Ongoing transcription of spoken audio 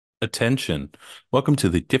Attention. Welcome to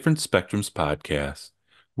the Different Spectrums podcast.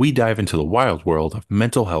 We dive into the wild world of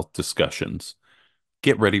mental health discussions.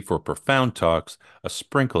 Get ready for profound talks, a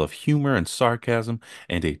sprinkle of humor and sarcasm,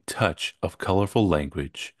 and a touch of colorful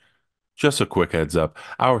language. Just a quick heads up,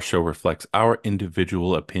 our show reflects our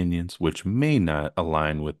individual opinions, which may not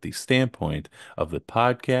align with the standpoint of the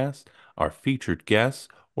podcast, our featured guests,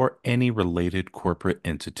 or any related corporate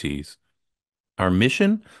entities. Our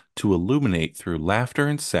mission? To illuminate through laughter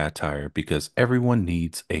and satire because everyone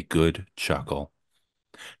needs a good chuckle.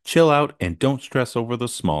 Chill out and don't stress over the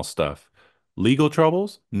small stuff. Legal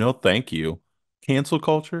troubles? No, thank you. Cancel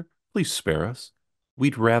culture? Please spare us.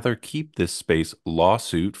 We'd rather keep this space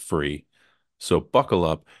lawsuit free. So buckle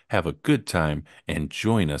up, have a good time, and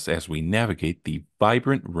join us as we navigate the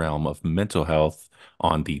vibrant realm of mental health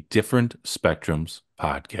on the Different Spectrums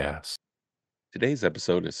podcast. Today's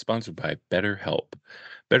episode is sponsored by BetterHelp.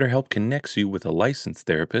 BetterHelp connects you with a licensed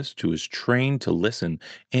therapist who is trained to listen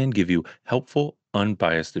and give you helpful,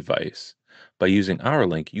 unbiased advice. By using our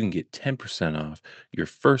link, you can get 10% off your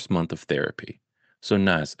first month of therapy. So,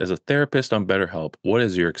 Naz, as a therapist on BetterHelp, what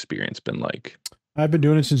has your experience been like? I've been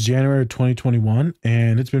doing it since January of 2021,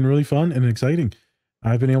 and it's been really fun and exciting.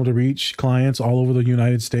 I've been able to reach clients all over the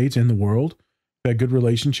United States and the world. I've had good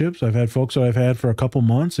relationships. I've had folks that I've had for a couple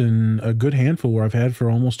months and a good handful where I've had for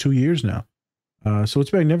almost 2 years now. So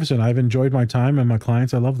it's magnificent. I've enjoyed my time and my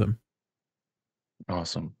clients. I love them.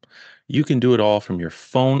 Awesome. You can do it all from your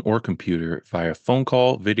phone or computer via phone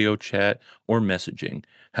call, video chat, or messaging,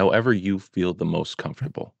 however you feel the most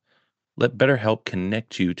comfortable. Let BetterHelp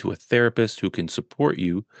connect you to a therapist who can support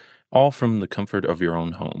you all from the comfort of your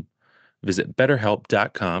own home. Visit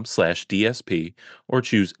betterhelp.com/DSP or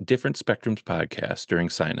choose Different Spectrums podcast during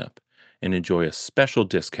sign up and enjoy a special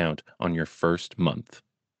discount on your first month.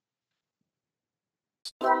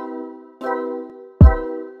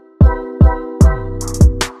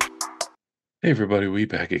 Hey everybody, we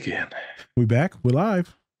back again. We back. We're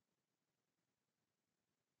live.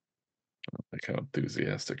 Like how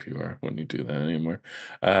enthusiastic you are when you do that anymore.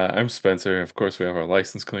 I'm Spencer. Of course, we have our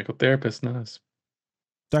licensed clinical therapist, Naz.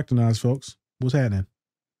 Dr. Nas, folks. What's happening?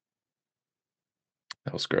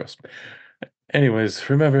 That was gross. Anyways,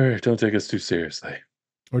 remember, don't take us too seriously.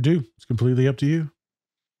 Or do. It's completely up to you.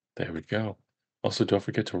 There we go. Also, don't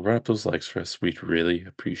forget to run up those likes for us. We'd really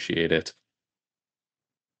appreciate it.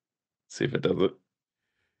 See if it does it.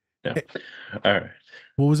 No. All right.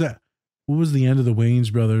 What was that? What was the end of the Wayans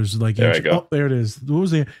brothers? Like, There I go. Oh, there it is. What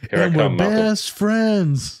was the Here and I we're come, Malcolm. best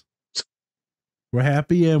friends. We're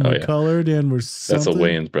happy and we're colored and we're something. That's a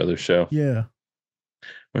Wayans Brothers show. Yeah.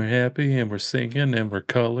 We're happy and we're singing and we're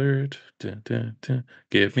colored. Dun, dun, dun.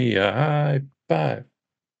 Give me a high five.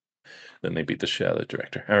 Then they beat the shit out of the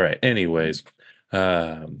director. All right. Anyways,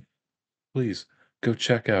 please go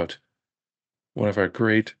check out one of our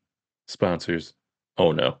great sponsors.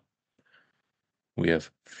 Oh no. We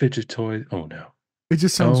have fidget toys. Oh no. It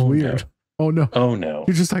just sounds weird. No. Oh no. Oh no.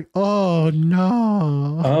 You're just like, oh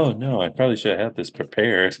no. Oh no. I probably should have had this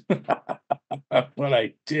prepared. But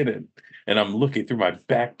I didn't. And I'm looking through my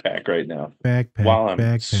backpack right now while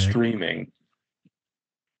I'm streaming.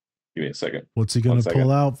 Give me a second. What's he gonna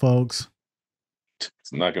pull out, folks?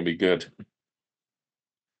 It's not gonna be good.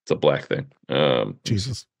 It's a black thing.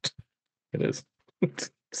 Jesus. It is.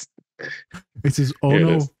 It's his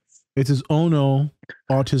Ono. It's his Ono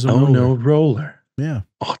autism Ono roller. Yeah.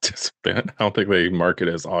 Autism. I don't think they mark it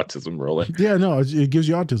as autism roller. Yeah, no, it gives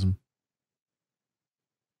you autism.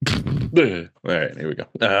 All right, here we go.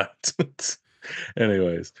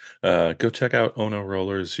 Anyways, go check out Ono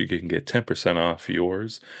rollers. You can get 10% off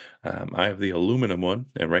yours. I have the aluminum one,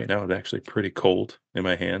 and right now it's actually pretty cold in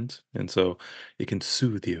my hand, and so it can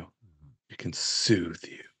soothe you. It can soothe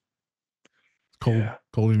you. Cold,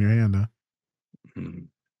 cold in your hand, huh? Mm.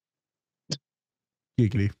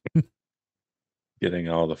 Giggity. Getting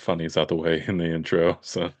all the funnies out the way in the intro,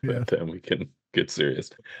 so that then we can get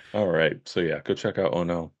serious. All right, so yeah, go check out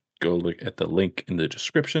Ono. Go look at the link in the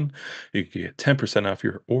description. You can get 10% off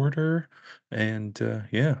your order, and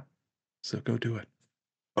yeah, so go do it.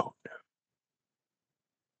 Oh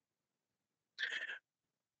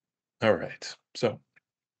no. All right, so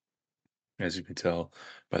as you can tell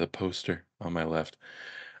by the poster on my left,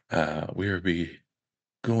 we are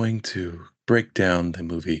going to break down the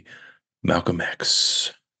movie Malcolm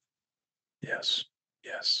X. Yes,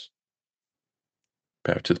 yes.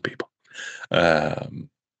 Power to the people.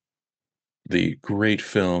 The great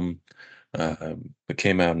film that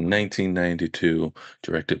came out in 1992,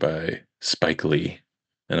 directed by Spike Lee,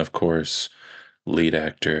 and of course, lead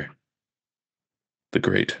actor, the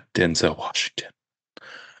great Denzel Washington.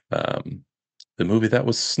 the movie that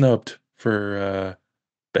was snubbed for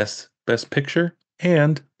best picture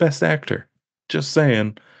and best actor. Just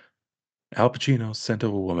saying. Al Pacino's Scent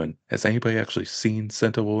of a Woman. Has anybody actually seen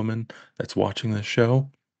Scent of a Woman that's watching this show?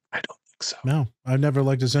 I don't think so. No, I've never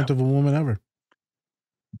liked the scent No. of a woman ever.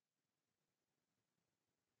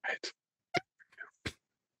 Right.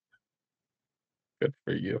 Good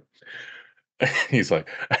for you. He's like,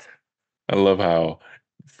 I love how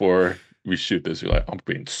before we shoot this, you're like, I'm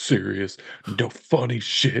being serious. No funny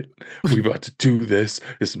shit. We about to do this.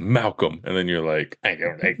 It's Malcolm. And then you're like, I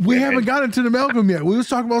don't like We women. haven't gotten to the Malcolm yet. We was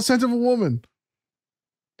talking about scent of a woman.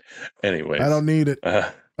 Anyways. I don't need it.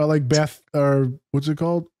 I like Beth, or what's it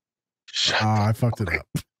called? I fucked it up.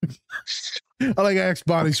 I like Axe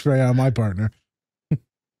body spray on my partner.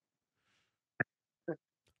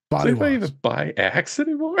 Does anybody even buy Axe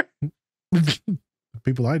anymore?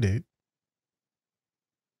 People I date.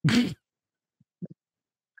 You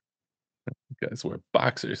guys wear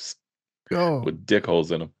boxers with dick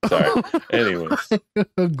holes in them. Sorry. Anyways.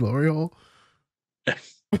 Glory hole.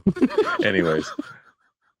 Anyways,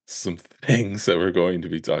 some things that we're going to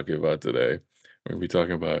be talking about today. We're going to be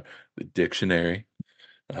talking about the dictionary.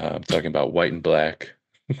 I'm talking about white and black.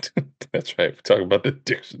 That's right. We're talking about the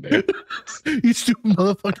dictionary. You stupid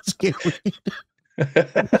motherfuckers can't read.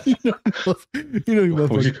 You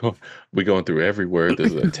know, we're going through every word.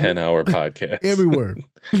 This is a 10-hour podcast. Every word.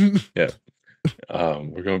 Yeah.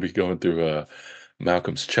 We're going to be going through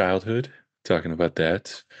Malcolm's childhood, talking about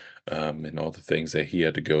that, and all the things that he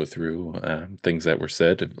had to go through, things that were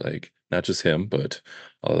said, like not just him, but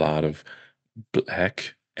a lot of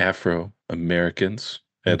Black Afro-Americans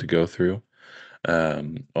had to go through.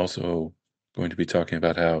 Also going to be talking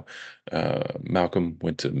about how Malcolm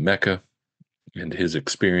went to Mecca and his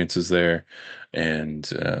experiences there,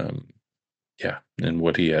 and and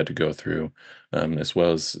what he had to go through, as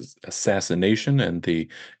well as assassination and the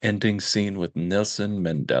ending scene with Nelson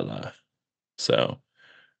Mandela. So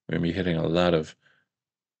we're going to be hitting a lot of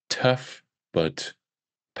tough but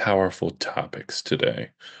powerful topics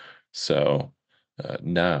today. So,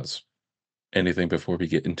 Naz, anything before we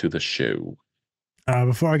get into the show?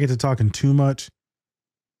 Before I get to talking too much,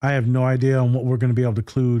 I have no idea on what we're going to be able to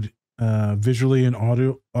include visually and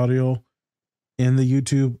audio in the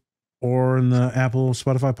YouTube or in the Apple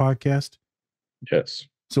Spotify podcast. Yes.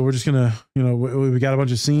 So we're just gonna, we got a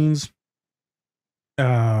bunch of scenes.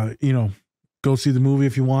 Go see the movie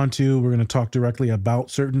if you want to. We're gonna talk directly about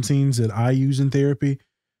certain scenes that I use in therapy.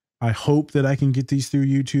 I hope that I can get these through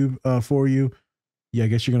YouTube for you. Yeah, I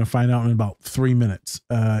guess you're gonna find out in about 3 minutes.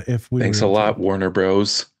 Thanks a lot, Warner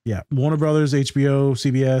Bros. Yeah, Warner Brothers, HBO,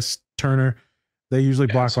 CBS, Turner. They usually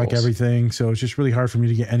block like everything, so it's just really hard for me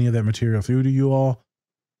to get any of that material through to you all.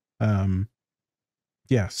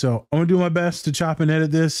 Yeah, so I'm gonna do my best to chop and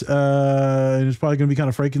edit this. And it's probably gonna be kind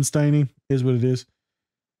of Frankenstein-y, is what it is.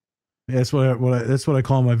 Yeah, that's what I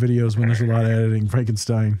call my videos when there's a lot of editing.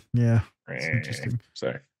 Frankenstein. Yeah, it's interesting.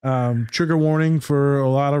 Sorry. Trigger warning for a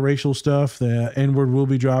lot of racial stuff. The N-word will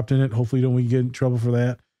be dropped in it. Hopefully, don't we get in trouble for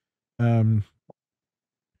that. I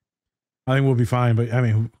think we'll be fine, but I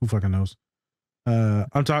mean, who fucking knows? I'm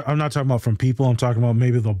not talking about from people. I'm talking about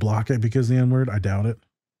maybe they'll block it because of the N-word. I doubt it.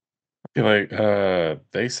 I feel like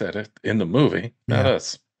they said it in the movie, not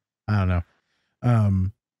us. I don't know.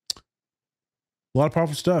 A lot of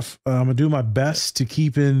powerful stuff. I'm gonna do my best to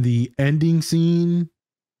keep in the ending scene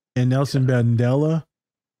and Nelson Mandela.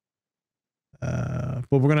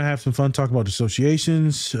 But we're gonna have some fun talking about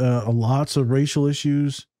dissociations, lots of racial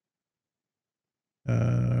issues,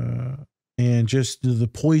 and just the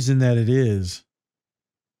poison that it is.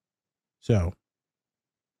 So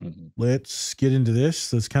let's get into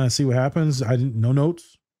this. Let's kind of see what happens. No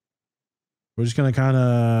notes. We're just gonna kind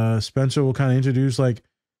of Spencer will kind of introduce like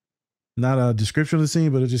not a description of the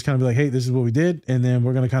scene, but it'll just kind of be like, hey, this is what we did, and then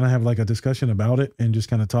we're gonna kind of have like a discussion about it and just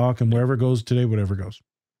kind of talk, and wherever it goes today, whatever goes.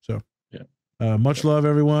 So much love,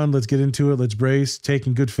 everyone. Let's get into it. Let's brace, take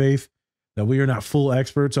in good faith that we are not full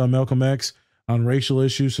experts on Malcolm X, on racial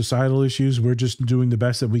issues, societal issues. We're just doing the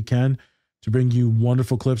best that we can to bring you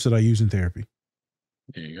wonderful clips that I use in therapy.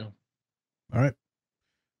 There you go. All right.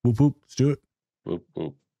 Whoop, whoop. Let's do it. Whoop,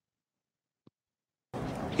 whoop.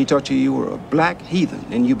 He taught you were a black heathen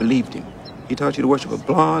and you believed him. He taught you to worship a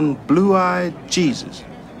blonde, blue-eyed Jesus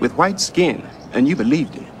with white skin and you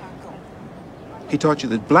believed him. He taught you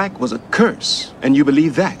that black was a curse and you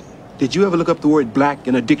believed that. Did you ever look up the word black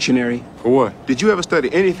in a dictionary? For what? Did you ever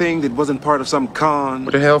study anything that wasn't part of some con?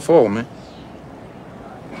 What the hell for, man?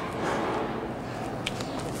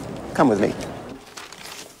 Come with me.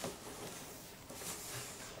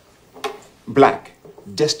 Black,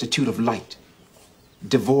 destitute of light,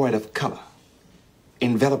 devoid of color,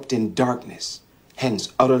 enveloped in darkness,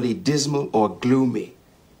 hence utterly dismal or gloomy,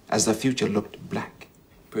 as the future looked black.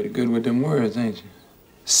 Pretty good with them words, ain't you?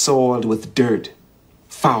 Soiled with dirt,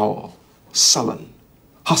 foul, sullen,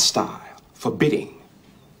 hostile, forbidding,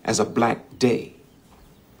 as a black day.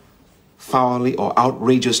 Foully or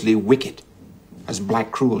outrageously wicked, as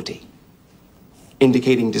black cruelty,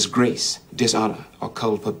 indicating disgrace, dishonor, or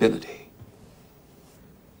culpability.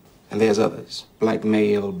 And there's others. Black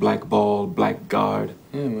male, black ball, black guard.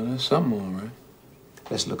 Yeah, well, that's something, all right.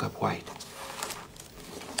 Let's look up white.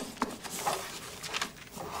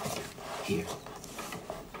 Here.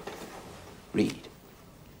 Read.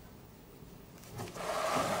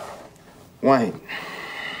 White.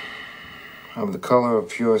 Of the color of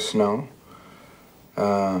pure snow,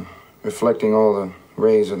 reflecting all the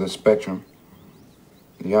rays of the spectrum,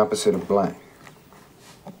 the opposite of black.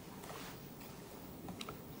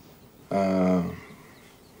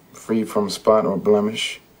 Free from spot or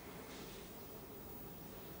blemish,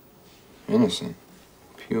 innocent,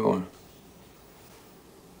 pure.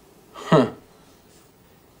 Huh.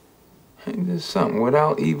 Ain't this something?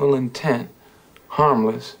 Without evil intent,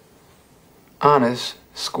 harmless, honest,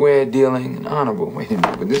 square dealing, and honorable. Wait a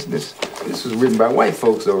minute, but this was written by white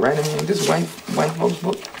folks, though, right? I mean, this is white folks'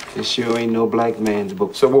 book. It sure ain't no black man's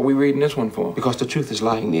book. So what we reading this one for? Because the truth is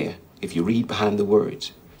lying there. If you read behind the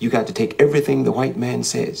words, you got to take everything the white man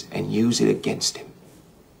says and use it against him.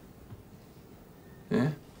 Yeah?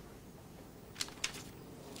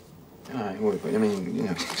 All right, wait, I mean, you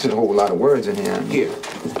know, there's a whole lot of words in here. Here,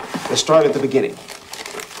 let's start at the beginning.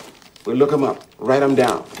 We'll look them up, write them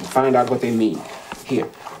down, and find out what they mean. Here,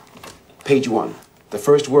 page 1. The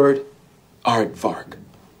first word, aardvark.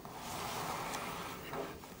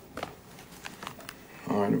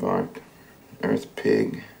 Aardvark, earth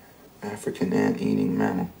pig, African ant-eating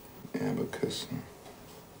mammal, abacus,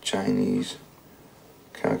 Chinese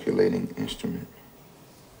calculating instrument.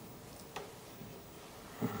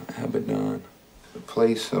 Abaddon, the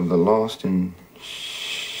place of the lost in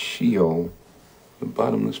Sheol, the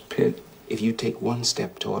bottomless pit. If you take one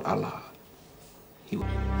step toward Allah, He will.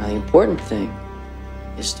 Now, the important thing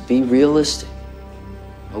is to be realistic.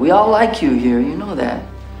 We all like you here, you know that.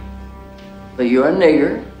 But you're a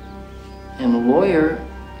nigger, and a lawyer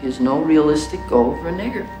is no realistic goal for a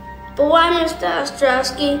nigger. But why, Mr.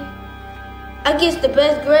 Ostrowski? I get the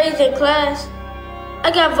best grades in class.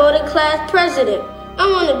 I got voted class president. I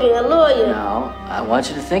want to be a lawyer. Now, I want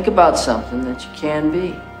you to think about something that you can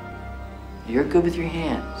be. You're good with your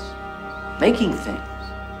hands, making things.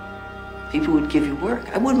 People would give you work.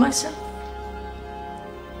 I would myself.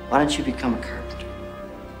 Why don't you become a carpenter?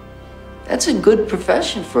 That's a good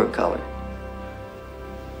profession for a color.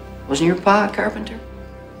 Wasn't your pa a carpenter?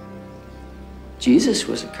 Jesus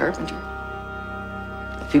was a carpenter.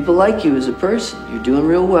 People like you as a person. You're doing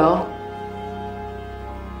real well.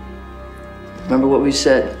 Remember what we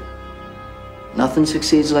said. Nothing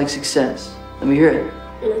succeeds like success. Let me hear it.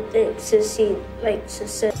 Nothing succeeds like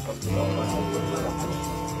success.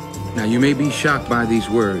 Now you may be shocked by these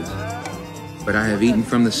words, but I have eaten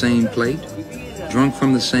from the same plate, drunk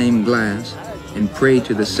from the same glass, and prayed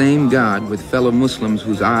to the same God with fellow Muslims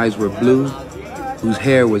whose eyes were blue, whose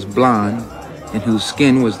hair was blonde, and whose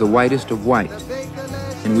skin was the whitest of white.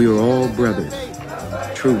 And we were all brothers,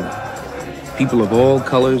 truly. People of all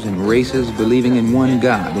colors and races believing in one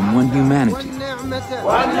God and one humanity.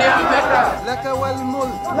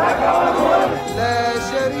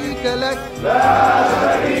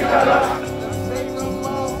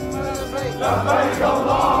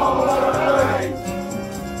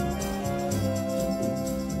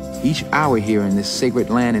 Each hour here in this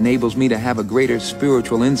sacred land enables me to have a greater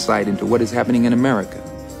spiritual insight into what is happening in America.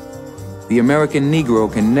 The American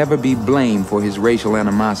Negro can never be blamed for his racial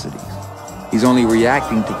animosities. He's only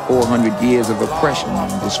reacting to 400 years of oppression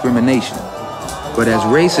and discrimination. But as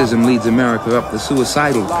racism leads America up the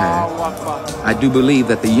suicidal path, I do believe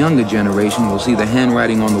that the younger generation will see the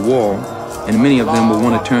handwriting on the wall, and many of them will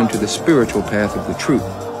want to turn to the spiritual path of the truth.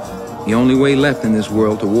 The only way left in this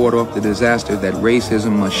world to ward off the disaster that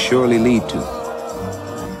racism must surely lead to.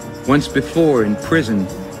 Once before, in prison,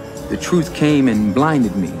 the truth came and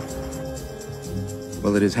blinded me.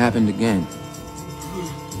 Well, it has happened again.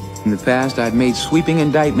 In the past, I've made sweeping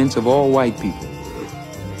indictments of all white people.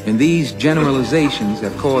 And these generalizations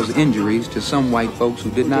have caused injuries to some white folks who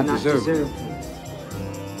did not deserve it.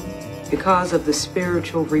 Because of the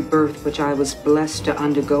spiritual rebirth which I was blessed to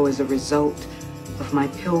undergo as a result of my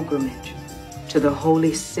pilgrimage to the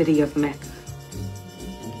holy city of Mecca,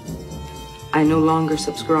 I no longer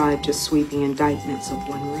subscribe to sweeping indictments of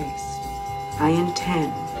one race. I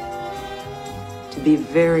intend to be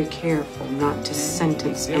very careful not to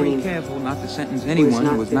sentence anyone. Very careful not to sentence anyone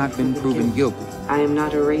who has not been proven guilty. I am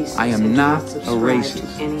not a racist. I am not a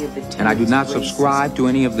racist, and I do not subscribe to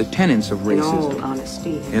any of the tenets of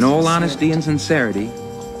racism. In all honesty and sincerity,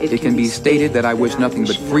 it can be stated that I wish nothing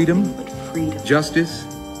but freedom, justice,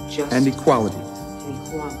 and equality.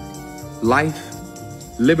 Life,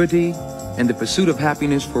 liberty, and the pursuit of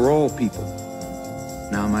happiness for all people.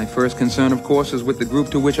 Now, my first concern, of course, is with the group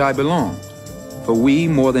to which I belong, for we,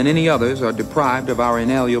 more than any others, are deprived of our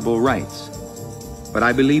inalienable rights. But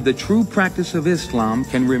I believe the true practice of Islam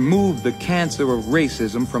can remove the cancer of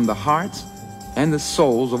racism from the hearts and the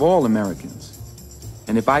souls of all Americans.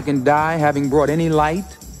 And if I can die having brought any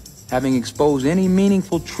light, having exposed any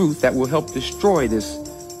meaningful truth that will help destroy this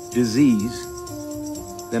disease,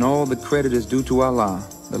 then all the credit is due to Allah,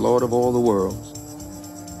 the Lord of all the worlds,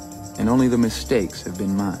 and only the mistakes have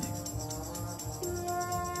been mine.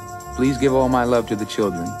 Please give all my love to the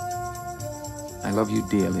children. I love you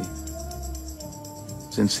dearly.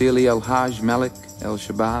 Sincerely, El-Hajj Malik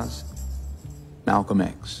El-Shabazz, Malcolm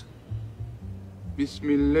X.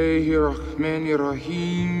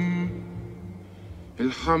 Bismillahirrahmanirrahim.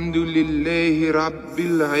 Alhamdulillahi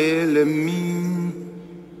Rabbil Alameen.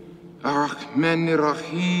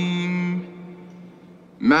 Ar-Rahmanir-Rahim.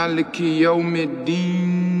 Maliki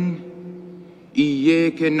Yawmiddin.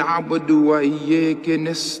 Iyyaka na'budu wa iyyaka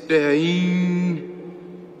nasta'in.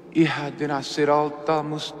 Ihdina siratal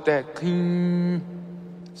mustaqim.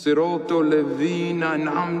 Siratal ladzina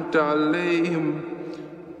an'amta alayhim.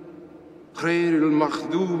 Ghayril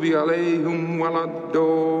maghdubi alayhim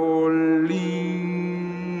waladdallin.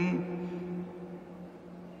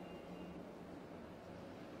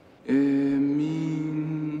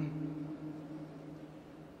 Amin.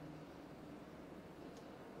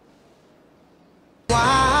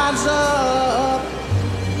 Winds up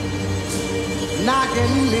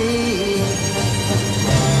knocking me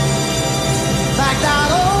back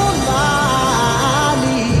down on my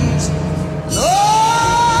knees.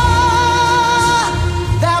 Lord,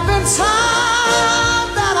 there've been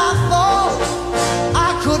times that I thought I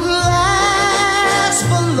couldn't last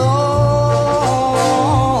for long,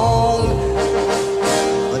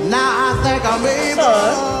 but now I think I'm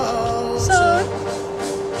able. Son,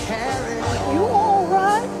 you all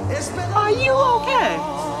right? Are you okay?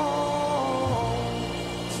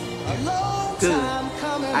 Good.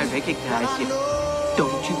 I recognize you.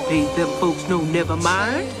 Don't you pay them folks no never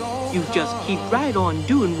mind. You just keep right on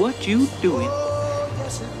doing what you doing.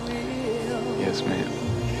 Yes, ma'am.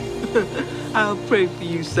 I'll pray for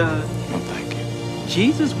you, son. No, thank you.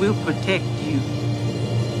 Jesus will protect you.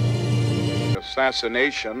 The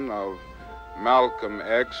assassination of Malcolm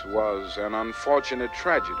X was an unfortunate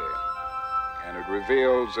tragedy, and it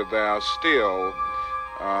reveals that there are still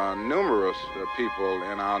numerous people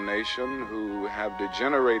in our nation who have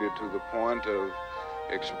degenerated to the point of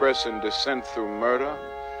expressing dissent through murder,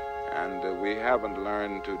 and we haven't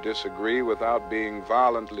learned to disagree without being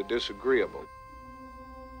violently disagreeable.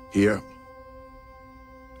 Here,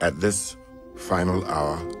 at this final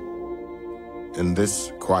hour, in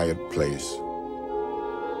this quiet place,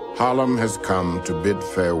 Harlem has come to bid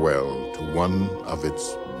farewell to one of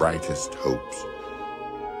its brightest hopes,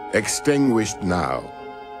 extinguished now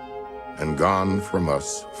and gone from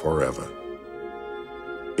us forever.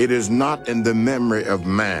 It is not in the memory of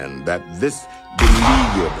man that this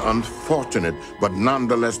beleaguered, unfortunate, but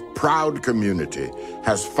nonetheless proud community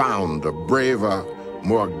has found a braver,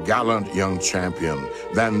 more gallant young champion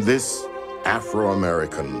than this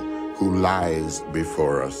Afro-American who lies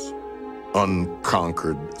before us,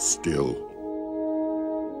 unconquered still.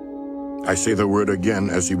 I say the word again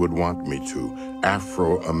as he would want me to,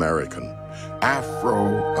 Afro-American.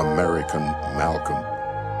 Afro-American Malcolm.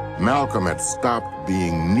 Malcolm had stopped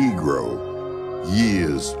being Negro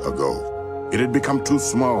years ago. It had become too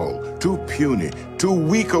small, too puny, too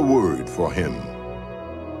weak a word for him.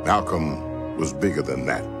 Malcolm was bigger than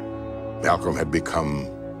that. Malcolm had become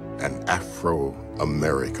an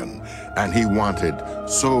Afro-American, and he wanted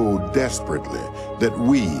so desperately that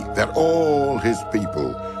that all his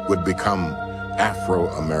people would become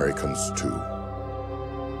Afro-Americans too.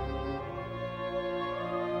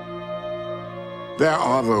 There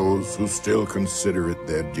are those who still consider it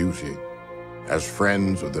their duty as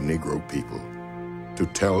friends of the Negro people to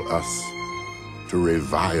tell us to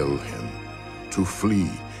revile him, to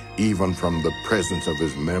flee even from the presence of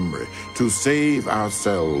his memory, to save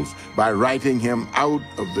ourselves by writing him out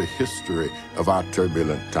of the history of our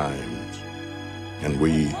turbulent times. And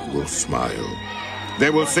we will smile.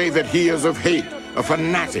 They will say that he is of hate, a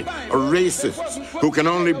fanatic, a racist, who can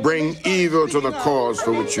only bring evil to the cause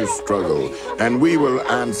for which you struggle. And we will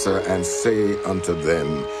answer and say unto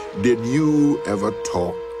them, did you ever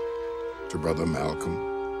talk to Brother Malcolm?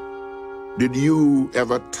 Did you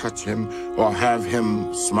ever touch him or have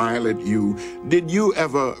him smile at you? Did you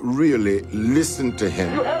ever really listen to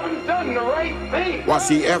him? You haven't done the right thing. Was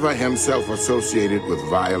he ever himself associated with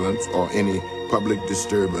violence or any public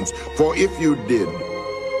disturbance? For if you did,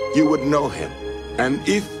 you would know him. And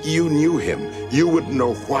if you knew him, you would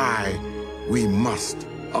know why we must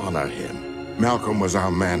honor him. Malcolm was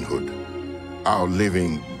our manhood, our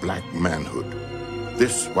living black manhood.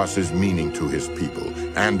 This was his meaning to his people,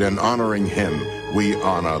 and in honoring him, we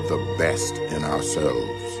honor the best in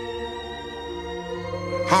ourselves.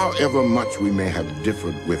 However much we may have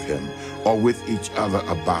differed with him, or with each other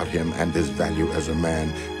about him and his value as a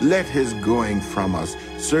man, let his going from us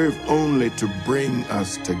serve only to bring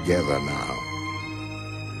us together now.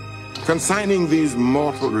 Consigning these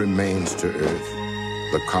mortal remains to earth,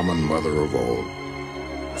 the common mother of all,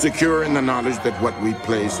 secure in the knowledge that what we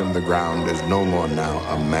place in the ground is no more now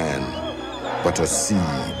a man, but a seed,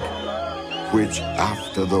 which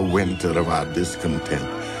after the winter of our discontent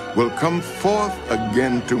will come forth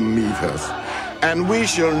again to meet us, and we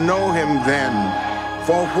shall know him then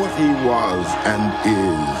for what he was and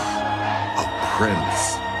is, a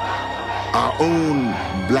prince, our own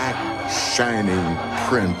black shining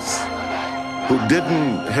prince, who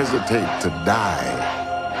didn't hesitate to die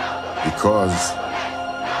because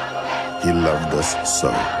he loved us so.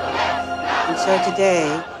 And so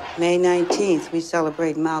today, May 19th, we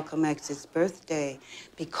celebrate Malcolm X's birthday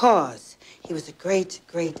because he was a great,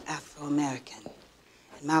 great Afro-American.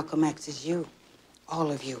 And Malcolm X is you,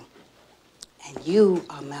 all of you. And you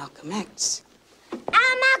are Malcolm X. I'm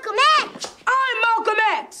Malcolm X. I'm Malcolm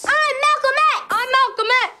X. I'm Malcolm X. I'm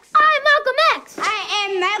Malcolm X. I'm Malcolm X. I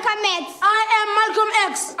am Malcolm X. I am Malcolm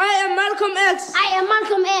X. I am Malcolm X. I am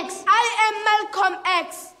Malcolm X. I am Malcolm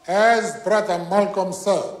X. As Brother Malcolm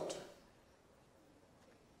said,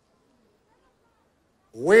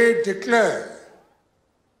 we declare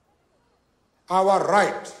our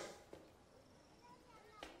right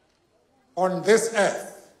on this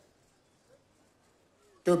earth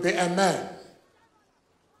to be a man,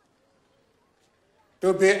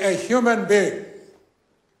 to be a human being,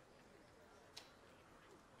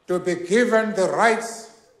 to be given the rights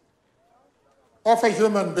of a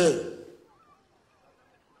human being,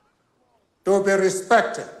 to be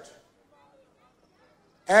respected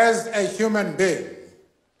as a human being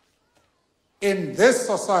in this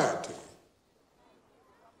society,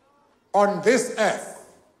 on this earth,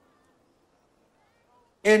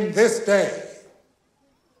 in this day,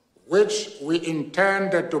 which we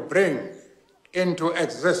intended to bring into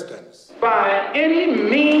existence. By any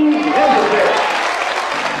means necessary.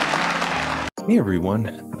 Hey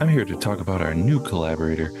everyone, I'm here to talk about our new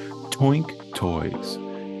collaborator, Toink Toys.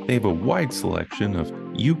 They have a wide selection of,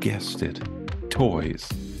 you guessed it, toys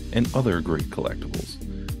and other great collectibles.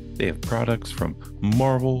 They have products from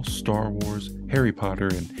Marvel, Star Wars, Harry Potter,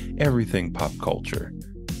 and everything pop culture.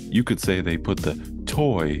 You could say they put the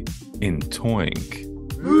toy in Toink.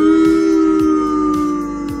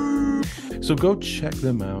 So go check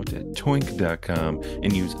them out at toink.com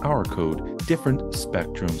and use our code Different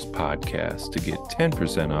Spectrums Podcast to get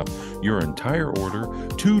 10% off your entire order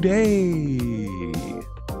today.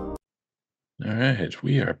 All right,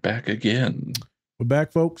 we are back again. We're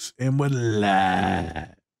back, folks, and we're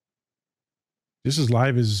live. This is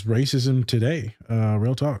live as racism today.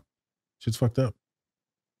 Real talk. Shit's fucked up.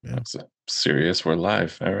 Yeah. That's serious. We're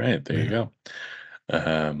live. All right, there you go.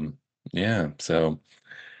 Yeah, so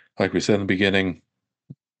like we said in the beginning,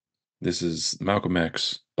 this is Malcolm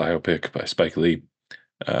X biopic by Spike Lee,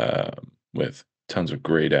 with tons of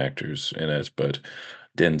great actors in it, but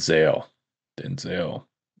Denzel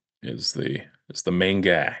is the main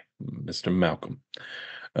guy, Mr. Malcolm,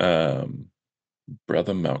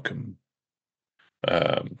 Brother Malcolm.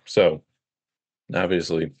 So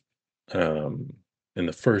obviously, in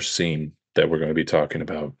the first scene that we're going to be talking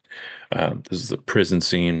about, this is the prison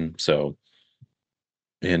scene. So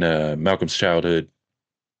in Malcolm's childhood,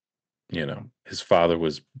 you know, his father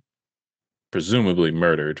was presumably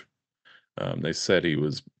murdered. They said he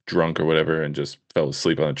was drunk or whatever and just fell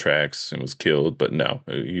asleep on the tracks and was killed, but no,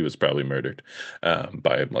 he was probably murdered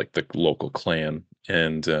by like the local clan.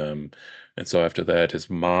 And so after that, his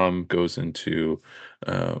mom goes into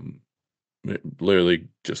literally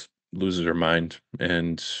just loses her mind,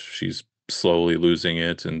 and she's slowly losing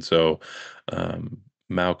it. And so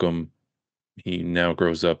Malcolm, he now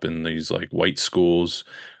grows up in these like white schools.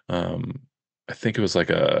 I think it was like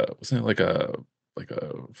wasn't it like a like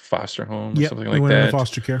a foster home or Yep, something we like went into that.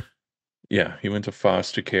 foster care. Yeah, he went to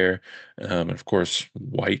foster care. And of course,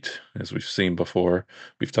 white, as we've seen before.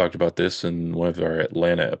 We've talked about this in one of our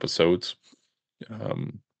Atlanta episodes,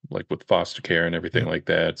 um, like with foster care and everything Yep. like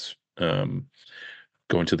that.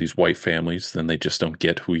 Going to these white families, then they just don't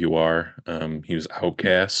get who you are. He was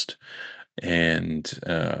outcast, and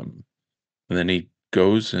then he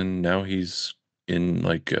goes and now he's in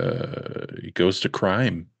like he goes to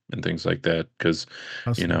crime and things like that because you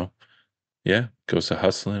Hustling. know yeah, goes to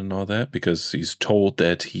hustling and all that because he's told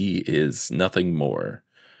that he is nothing more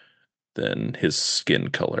than his skin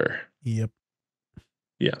color. Yep.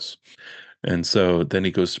 Yes. And so then he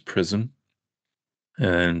goes to prison,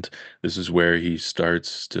 and this is where he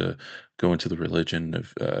starts to go into the religion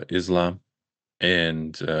of Islam.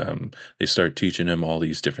 And they start teaching him all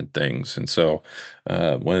these different things. And so,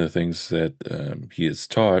 one of the things that he is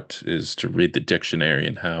taught is to read the dictionary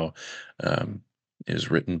and how um, is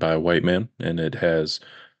written by a white man, and it has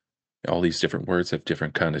all these different words have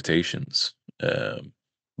different connotations. Um,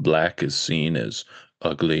 Black is seen as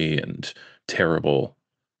ugly and terrible,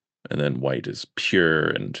 and then white is pure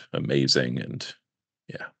and amazing, and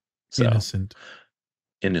yeah, so Innocent.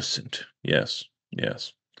 innocent. Yes,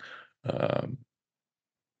 yes. Um,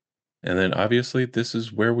 And then obviously this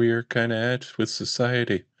is where we are kind of at with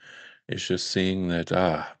society. It's just seeing that,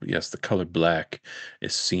 yes, the color black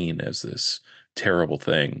is seen as this terrible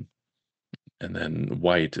thing. And then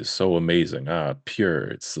white is so amazing. Pure,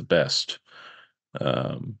 it's the best.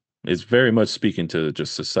 It's very much speaking to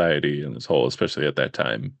just society in this whole, especially at that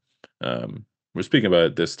time. We're speaking about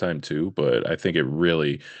it this time too, but I think it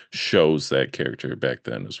really shows that character back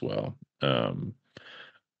then as well.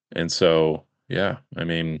 And so, yeah, I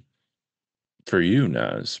mean, for you,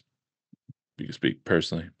 Nas, you can speak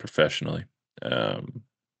personally, professionally. Um,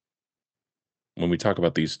 when we talk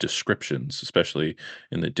about these descriptions, especially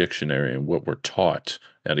in the dictionary and what we're taught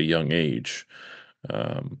at a young age,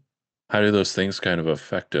 um, how do those things kind of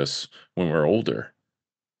affect us when we're older?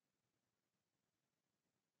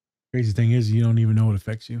 Crazy thing is, you don't even know it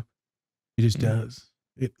affects you. It just Mm. does.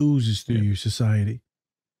 It oozes through Yeah. your society.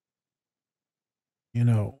 You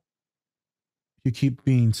know, you keep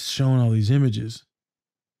being shown all these images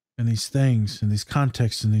and these things and these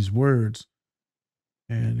contexts and these words.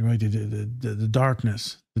 And right, the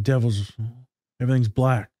darkness, the devil's, everything's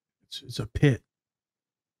black. It's a pit.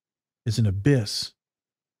 It's an abyss.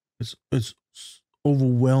 It's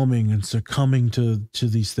overwhelming and succumbing to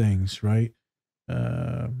these things, right?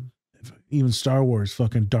 Even Star Wars,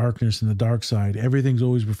 fucking darkness and the dark side. Everything's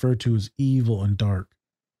always referred to as evil and dark,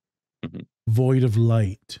 Mhm. void of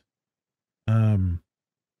light. And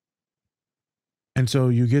so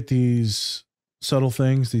you get these subtle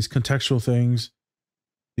things, these contextual things,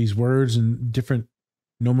 these words and different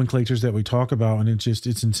nomenclatures that we talk about, and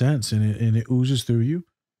it's intense and it oozes through you.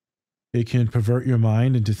 It can pervert your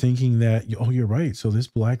mind into thinking that, oh, you're right. So this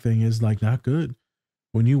black thing is like not good.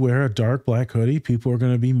 When you wear a dark black hoodie, people are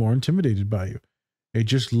going to be more intimidated by you. It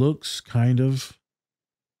just looks kind of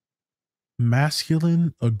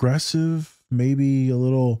masculine, aggressive, maybe a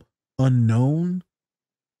little unknown,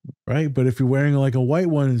 right? But if you're wearing like a white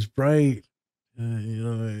one, it's bright,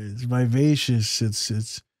 it's vivacious,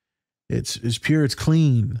 it's pure, it's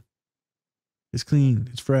clean,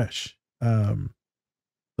 it's fresh.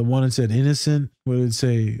 The one that said innocent, what did it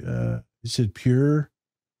say? It said pure.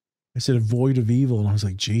 It said void of evil, and I was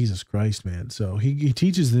like, Jesus Christ, man. So he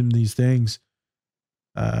teaches them these things,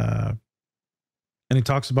 and he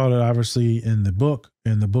talks about it obviously in the book.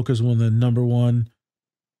 And the book is one of the number one.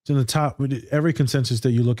 It's in the top. Every consensus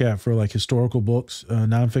that you look at for like historical books,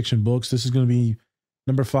 nonfiction books, this is going to be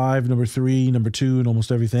number 5, number 3, number 2, and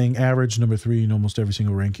almost everything. Average number 3 in almost every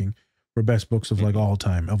single ranking for best books of like all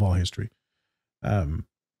time of all history.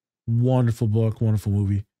 Wonderful book, wonderful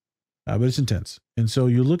movie, but it's intense. And so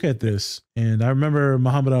you look at this, and I remember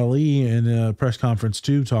Muhammad Ali in a press conference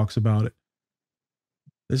too talks about it.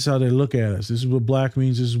 This is how they look at us. This is what black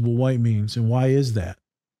means. This is what white means. And why is that?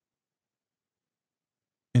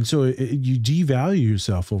 And so you devalue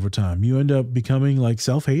yourself over time. You end up becoming like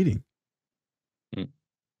self-hating. Mm.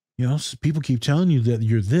 You know, so people keep telling you that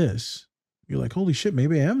you're this. You're like, holy shit,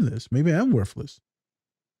 maybe I am this. Maybe I'm worthless.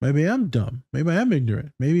 Maybe I'm dumb. Maybe I'm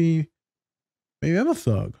ignorant. Maybe I'm a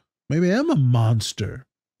thug. Maybe I'm a monster.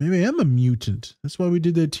 Maybe I'm a mutant. That's why we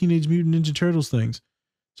did the Teenage Mutant Ninja Turtles things.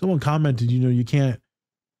 Someone commented, you can't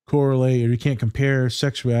correlate or you can't compare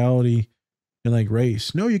sexuality and like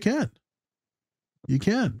race. No, you can't. You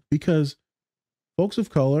can, because folks of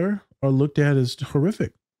color are looked at as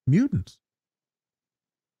horrific mutants.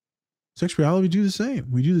 Sexuality, we do the same.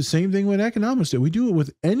 We do the same thing with economics. We do it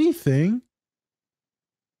with anything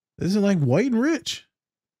isn't like white and rich,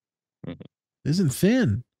 isn't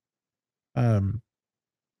thin. And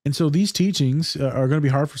so these teachings are going to be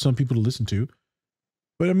hard for some people to listen to.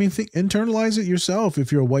 But I mean, internalize it yourself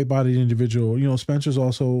if you're a white-bodied individual. You know, Spencer's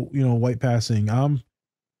also, you know, white passing. I'm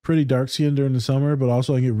pretty dark-skinned during the summer, but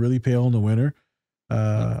also I get really pale in the winter.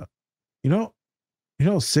 You know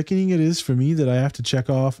how sickening it is for me that I have to check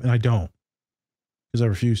off, and I don't because I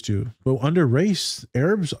refuse to. But under race,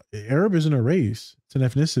 Arab isn't a race; it's an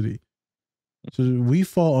ethnicity. So we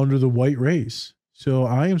fall under the white race. So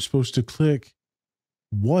I am supposed to click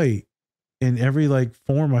white in every like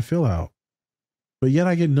form I fill out, but yet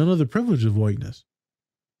I get none of the privilege of whiteness.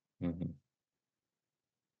 And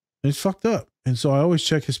it's fucked up. And so I always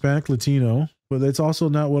check Hispanic, Latino, but that's also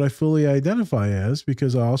not what I fully identify as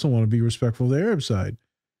because I also want to be respectful of the Arab side.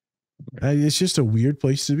 It's just a weird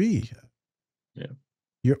place to be. Yeah.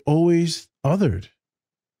 You're always othered.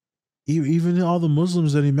 Even all the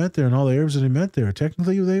Muslims that he met there and all the Arabs that he met there,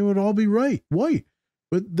 technically they would all be white,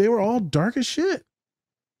 but they were all dark as shit.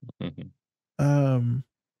 But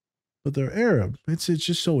they're Arab. It's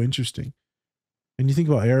just so interesting. And you think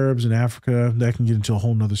about Arabs in Africa, that can get into a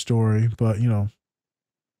whole nother story. But, you know,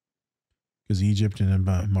 because Egypt and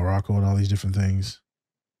Morocco and all these different things.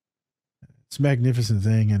 It's a magnificent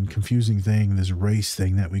thing and confusing thing, this race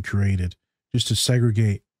thing that we created just to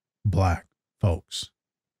segregate black folks.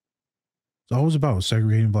 It's always about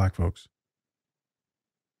segregating black folks.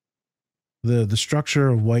 The structure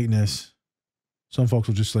of whiteness, some folks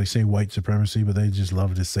will just like say white supremacy, but they just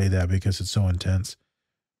love to say that because it's so intense.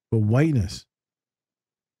 But whiteness,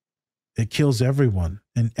 it kills everyone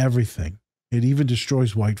and everything. It even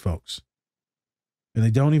destroys white folks. And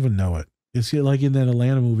they don't even know it. It's like in that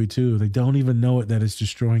Atlanta movie too. They don't even know it that it's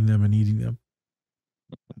destroying them and eating them.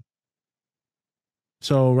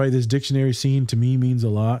 So, right, this dictionary scene to me means a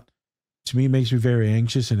lot. To me, it makes me very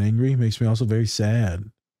anxious and angry. It makes me also very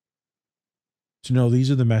sad. To know these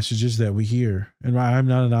are the messages that we hear. And I'm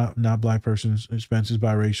not black person. Spencer's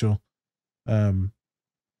biracial. But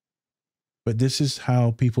this is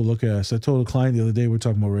how people look at us. I told a client the other day, we're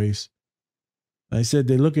talking about race. I said,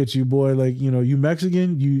 they look at you, boy, like, you know, you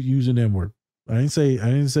Mexican, you use an M-word. I didn't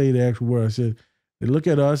say the actual word. I said, they look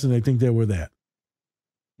at us and they think that we're that.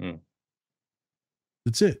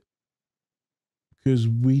 That's it. Because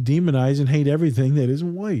we demonize and hate everything that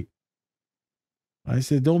isn't white. I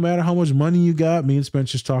said, don't matter how much money you got. Me and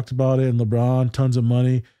Spence just talked about it. And LeBron, tons of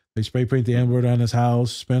money. They spray paint the N-word on his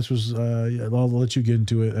house. Spence was, I'll let you get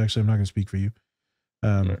into it. Actually, I'm not going to speak for you. So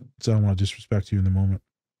I don't want to disrespect you in the moment.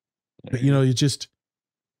 But, you know, you just,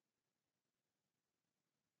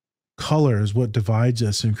 color is what divides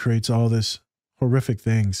us and creates all this horrific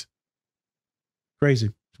things.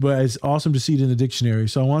 Crazy. But it's awesome to see it in the dictionary.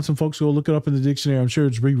 So I want some folks to go look it up in the dictionary. I'm sure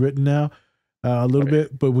it's rewritten now a little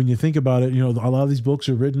bit. But when you think about it, you know, a lot of these books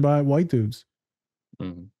are written by white dudes.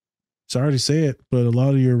 Sorry to say it, but a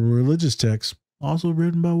lot of your religious texts also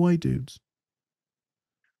written by white dudes.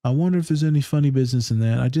 I wonder if there's any funny business in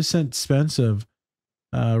that. I just sent Spence a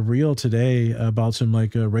reel today about some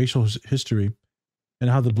like racial history and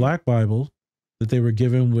how the Black Bible that they were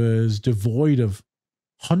given was devoid of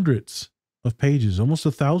hundreds of pages, almost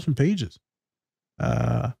 1,000 pages.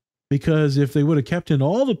 Because if they would have kept in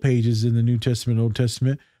all the pages in the New Testament, Old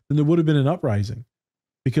Testament, then there would have been an uprising.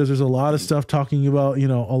 Because there's a lot of stuff talking about, you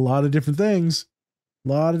know, a lot of different things.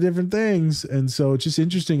 And so it's just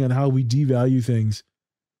interesting on how we devalue things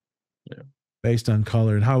based on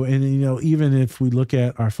color and how, and, you know, even if we look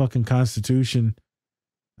at our fucking Constitution,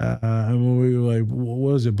 and we were like, what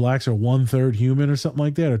was it? Blacks are 1/3 human or something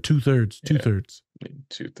like that, or 2/3, 2/3.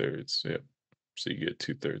 2/3. Yeah. So you get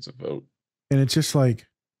 2/3 of vote. And it's just like,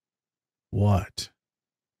 what?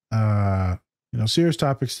 You know, serious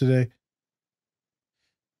topics today.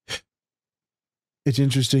 It's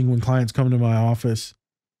interesting when clients come to my office.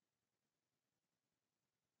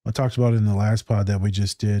 I talked about it in the last pod that we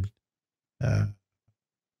just did.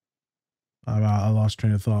 I lost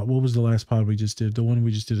train of thought. What was the last pod we just did? The one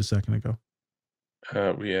we just did a second ago.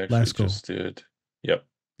 We actually just did. Yep.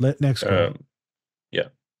 Next goal. Yeah.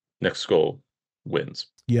 Next goal wins.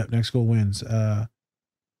 Yep. Next goal wins.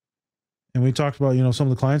 And we talked about, you know, some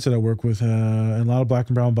of the clients that I work with, and a lot of black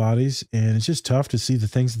and brown bodies. And it's just tough to see the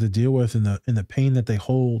things that they deal with and the pain that they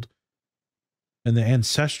hold and the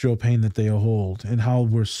ancestral pain that they hold and how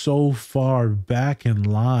we're so far back in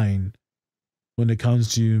line when it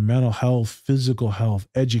comes to mental health, physical health,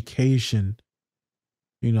 education,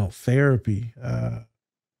 you know, therapy,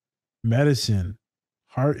 medicine,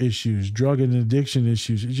 heart issues, drug and addiction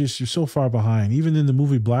issues. It's just, you're so far behind. Even in the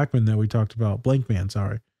movie Blankman that we talked about, Blankman,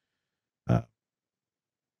 sorry.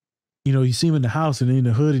 You know, you see him in the house and in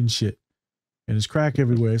the hood and shit, and there's crack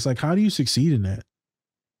everywhere. It's like, how do you succeed in that?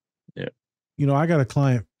 Yeah. You know, I got a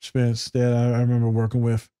client, Spence, that I remember working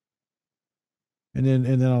with, and then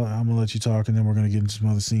I'm gonna let you talk, and then we're gonna get into some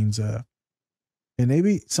other scenes. And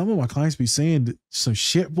maybe some of my clients be saying some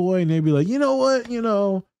shit, boy, and they be like, you know what, you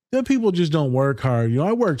know, them people just don't work hard. You know,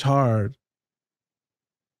 I worked hard.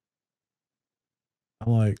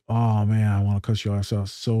 I'm like, oh man, I want to cuss your ass out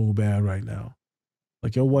so bad right now.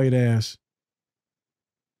 Like your white ass,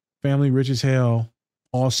 family rich as hell,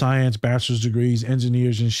 all science, bachelor's degrees,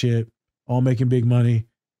 engineers and shit, all making big money.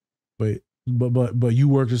 But you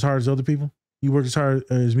worked as hard as other people. You worked as hard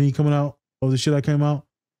as me coming out of the shit I came out,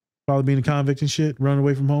 probably being a convict and shit, running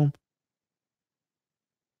away from home.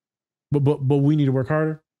 But we need to work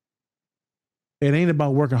harder. It ain't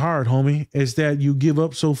about working hard, homie. It's that you give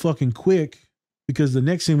up so fucking quick because the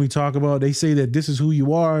next thing we talk about, they say that this is who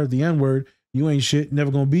you are, the N-word. You ain't shit,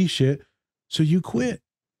 never gonna be shit. So you quit.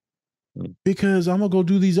 Because I'm gonna go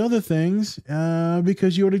do these other things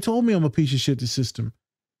because you already told me I'm a piece of shit to system.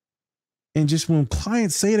 And just when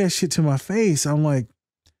clients say that shit to my face, I'm like,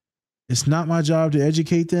 it's not my job to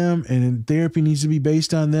educate them, and therapy needs to be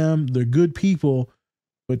based on them. They're good people,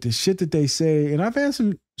 but the shit that they say, and I've had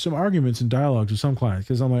some arguments and dialogues with some clients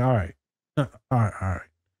because I'm like, all right.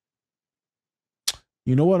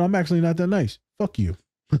 You know what? I'm actually not that nice. Fuck you.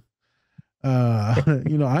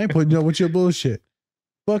 You know, I ain't putting up with your bullshit.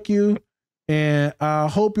 Fuck you. And I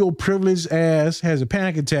hope your privileged ass has a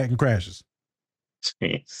panic attack and crashes.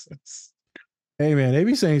 Jesus. Hey man, they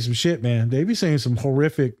be saying some shit, man. They be saying some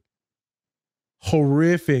horrific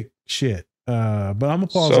shit. But I'm gonna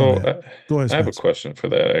pause on that. Go ahead, I have a Spence. question for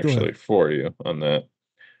that actually for you on that.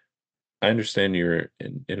 I understand you're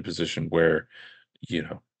in a position where, you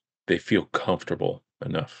know, they feel comfortable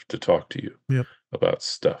enough to talk to you about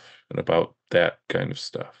stuff and about that kind of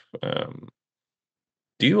stuff.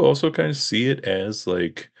 Do you also kind of see it as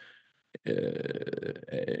like,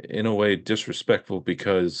 in a way, disrespectful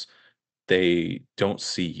because they don't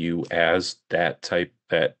see you as that type,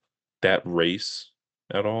 that race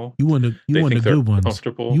at all? You want They the think they're good ones.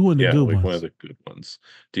 comfortable. You want the Yeah, good like ones. one of the good ones.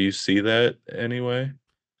 Do you see that anyway?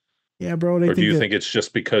 Yeah, bro. Or do you think it's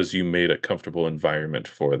just because you made a comfortable environment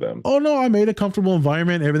for them? Oh no, I made a comfortable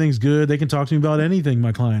environment. Everything's good. They can talk to me about anything.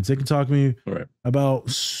 My clients. They can talk to me about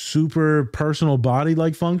super personal body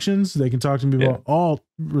like functions. They can talk to me about all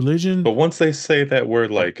religion. But once they say that word,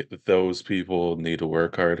 like those people need to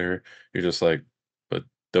work harder, you're just like, but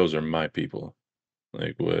those are my people.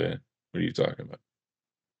 Like, what are you talking about?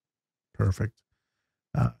 Perfect.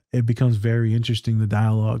 It becomes very interesting, the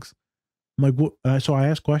dialogues. I'm like, what? So I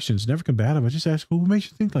ask questions, never combative. I just ask, well, what makes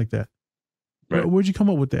you think like that? Right. Where'd you come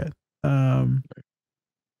up with that?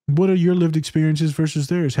 What are your lived experiences versus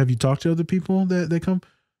theirs? Have you talked to other people that come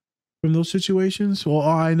from those situations? Well,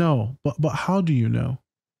 I know, but how do you know?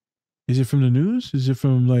 Is it from the news? Is it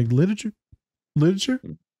from like literature?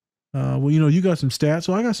 Well, you know, you got some stats.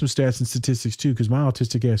 So I got some stats and statistics too, because my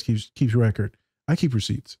autistic ass keeps record. I keep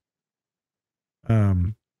receipts.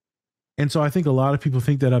 And so I think a lot of people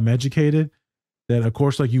think that I'm educated, that of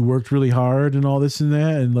course, like you worked really hard and all this and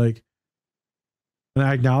that. And like, and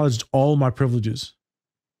I acknowledged all my privileges,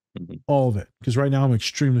 all of it. Because right now I'm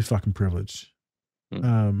extremely fucking privileged. But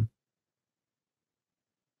I'm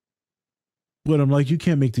like, you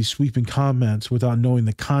can't make these sweeping comments without knowing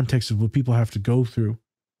the context of what people have to go through.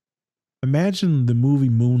 Imagine the movie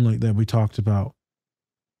Moonlight that we talked about.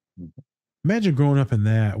 Imagine growing up in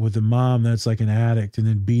that with a mom that's like an addict and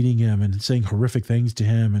then beating him and saying horrific things to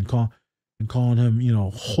him and calling him, you know,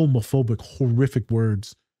 homophobic, horrific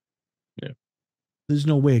words. Yeah. There's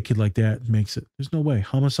no way a kid like that makes it. There's no way.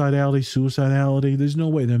 Homicidality, suicidality, there's no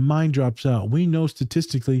way. Their mind drops out. We know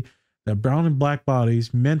statistically that brown and black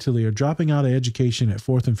bodies mentally are dropping out of education at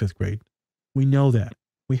 4th and 5th grade. We know that.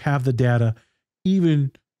 We have the data.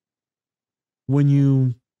 Even when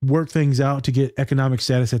you work things out to get economic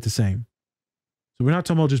status at the same. So we're not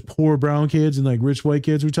talking about just poor brown kids and like rich white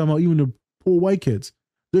kids. We're talking about even the poor white kids.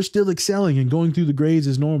 They're still excelling and going through the grades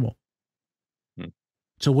as normal.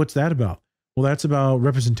 So what's that about? Well, that's about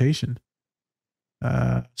representation.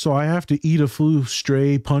 So I have to eat a few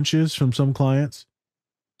stray punches from some clients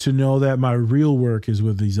to know that my real work is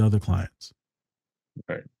with these other clients.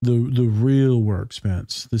 Right. The real work,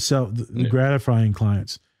 Spence. The gratifying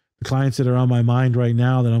clients. The clients that are on my mind right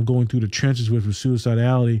now that I'm going through the trenches with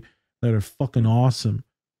suicidality that are fucking awesome.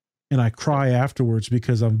 And I cry afterwards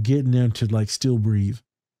because I'm getting them to like still breathe.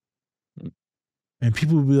 And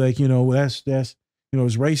people will be like, you know, that's you know,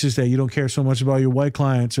 it's racist that you don't care so much about your white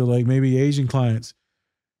clients or like maybe Asian clients.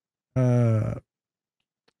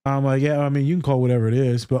 I'm like, yeah, I mean, you can call it whatever it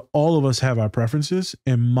is, but all of us have our preferences,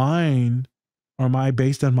 and mine are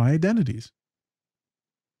based on my identities.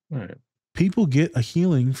 Right. People get a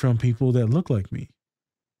healing from people that look like me.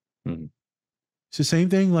 Mm-hmm. It's the same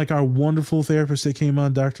thing like our wonderful therapist that came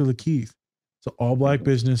on, Dr. Lakeith. So all black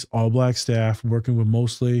business, all black staff, working with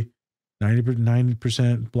mostly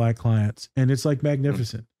 90% black clients. And it's like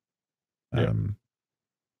magnificent. Yeah.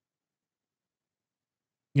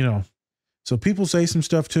 You know, so people say some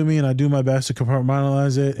stuff to me and I do my best to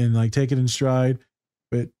compartmentalize it and like take it in stride.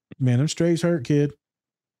 But man, them straights hurt, kid.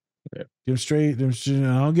 Yeah. Them straight, I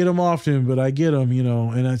don't get them often, but I get them, you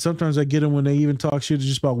know, and sometimes I get them when they even talk shit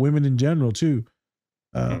just about women in general too.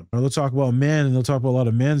 Or they'll talk about men and they'll talk about a lot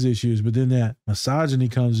of men's issues, but then that misogyny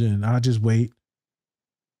comes in. I just wait.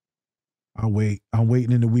 I'll wait. I'm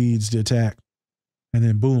waiting in the weeds to attack. And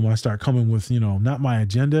then boom, I start coming with, you know, not my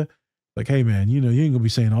agenda. Like, hey man, you know, you ain't gonna be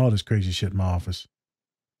saying all this crazy shit in my office.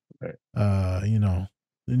 Right. You know,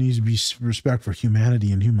 there needs to be respect for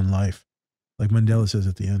humanity and human life. Like Mandela says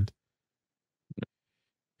at the end.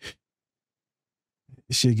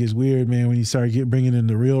 Shit gets weird, man, when you start bringing in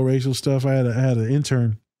the real racial stuff. I had an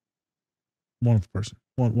intern, wonderful person.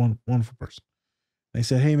 They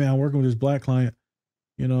said, hey man, I'm working with this black client.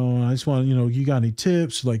 You know, I just want, you know, you got any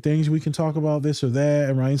tips, like things we can talk about, this or that,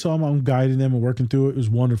 and right? So I'm guiding them and working through it. It was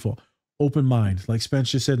wonderful. Open mind, like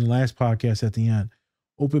Spence just said in the last podcast at the end.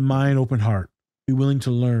 Open mind, open heart. Be willing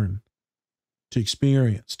to learn, to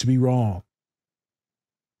experience, to be wrong.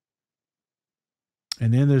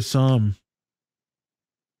 And then there's some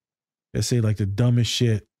that say like the dumbest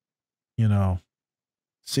shit, you know,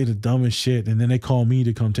 say the dumbest shit. And then they call me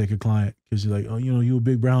to come take a client because you're like, oh, you know, you a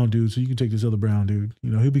big brown dude, so you can take this other brown dude.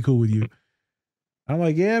 You know, he'll be cool with you. I'm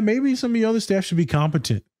like, yeah, maybe some of your other staff should be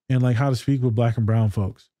competent in like how to speak with black and brown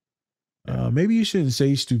folks. Maybe you shouldn't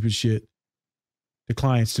say stupid shit to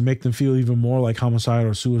clients to make them feel even more like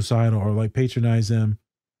homicidal or suicidal or like patronize them.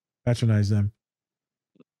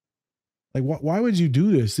 Like, why would you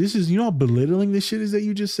do this? This is, you know how belittling this shit is that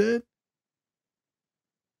you just said?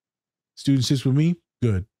 Student sits with me.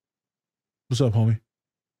 Good. What's up, homie?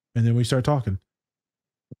 And then we start talking.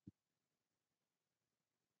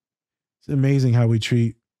 It's amazing how we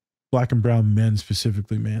treat black and brown men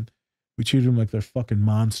specifically, man. We treat them like they're fucking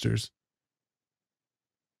monsters.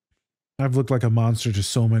 I've looked like a monster to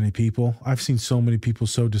so many people. I've seen so many people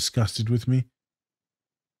so disgusted with me.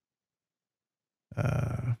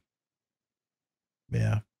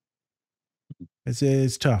 Yeah.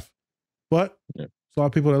 It's tough. But there's a lot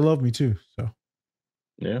of people that love me too. So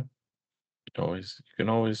yeah. You can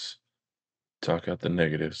always talk out the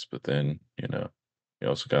negatives, but then, you know, you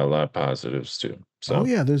also got a lot of positives too. So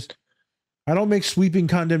yeah, I don't make sweeping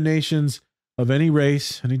condemnations of any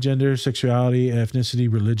race, any gender, sexuality,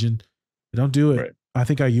 ethnicity, religion. I don't do it. Right. I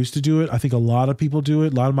think I used to do it. I think a lot of people do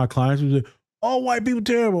it. A lot of my clients would do, all white people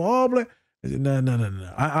terrible, all black.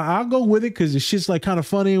 No. I'll go with it because the shit's like kind of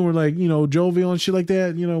funny and we're like, you know, jovial and shit like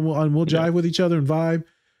that. You know, we'll jive with each other and vibe.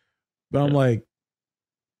 But I'm like,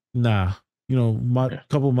 nah. You know,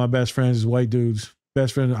 couple of my best friends is white dudes.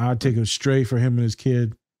 Best friend, I'd take a stray for him and his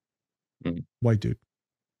kid. White dude.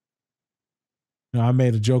 You know, I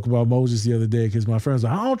made a joke about Moses the other day because my friends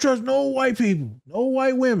like, I don't trust no white people, no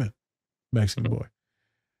white women. Mexican boy.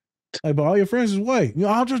 Like, but all your friends is white. You know,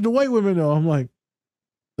 I don't trust the white women though. I'm like,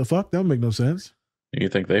 the fuck? That don't make no sense. You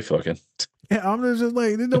think they fucking? Yeah, I'm just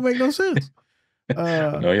like, it don't make no sense.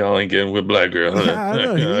 No, y'all ain't getting with black girl. I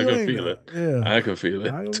know, I can feel it. Yeah, I can feel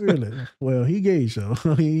it. I can feel it. Well, he gay, so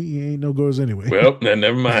he ain't no girls anyway. Well, then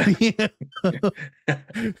never mind.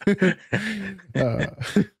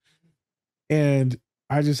 And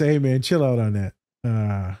I just say, hey man, chill out on that.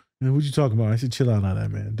 Man, what you talking about? I said, chill out on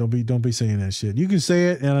that, man. Don't be saying that shit. You can say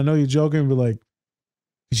it, and I know you're joking, but like,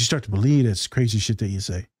 you should start to believe that's crazy shit that you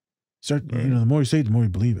say. You know, the more you say it, the more you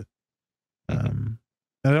believe it. And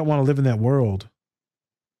I don't want to live in that world.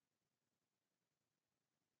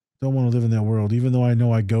 Don't want to live in that world, even though I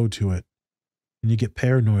know I go to it. And you get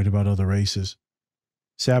paranoid about other races,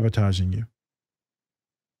 sabotaging you,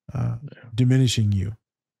 diminishing you,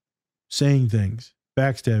 saying things,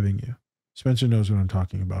 backstabbing you. Spencer knows what I'm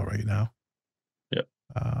talking about right now. Yeah.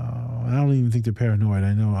 I don't even think they're paranoid.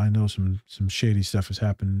 I know some shady stuff has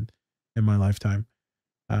happened in my lifetime.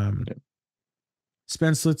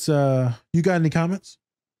 Spence, let's you got any comments?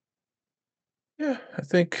 Yeah, I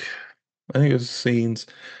think it seems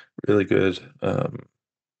really good.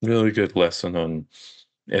 Really good lesson on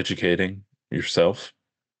educating yourself,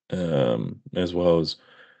 as well as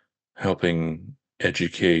helping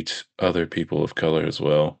educate other people of color as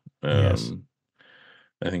well. Yes.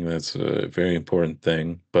 I think that's a very important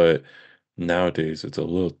thing, but Nowadays, it's a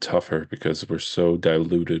little tougher because we're so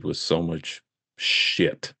diluted with so much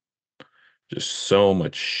shit, just so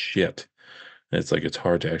much shit. It's like it's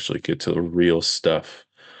hard to actually get to the real stuff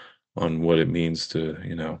on what it means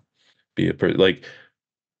to, be a person. Like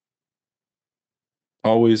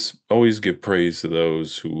always give praise to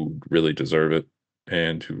those who really deserve it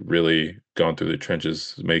and who really gone through the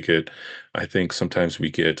trenches to make it. I think sometimes we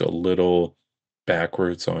get a little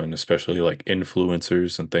backwards on especially like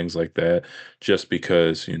influencers and things like that just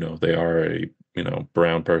because, they are a,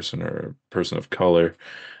 brown person or a person of color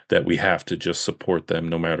that we have to just support them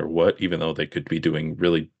no matter what, even though they could be doing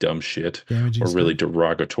really dumb shit Damaging or really stuff.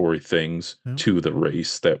 derogatory things Yep. to the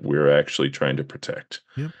race that we're actually trying to protect.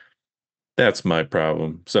 Yep. That's my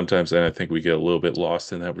problem. Sometimes, and I think we get a little bit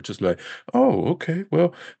lost in that. We're just like, oh, okay,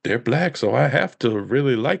 well, they're black, so I have to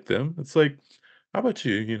really like them. It's like, how about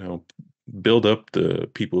build up the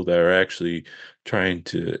people that are actually trying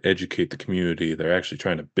to educate the community. They're actually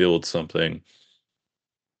trying to build something,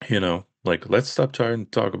 like let's stop trying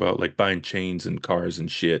to talk about like buying chains and cars and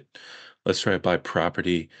shit. Let's try to buy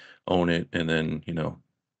property, own it, and then,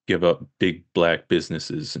 give up big black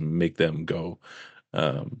businesses and make them go.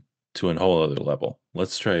 To a whole other level.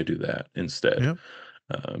 Let's try to do that instead. Yep.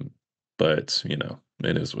 But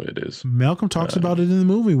it is what it is. Malcolm talks about it in the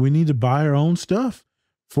movie. We need to buy our own stuff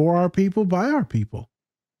for our people, by our people.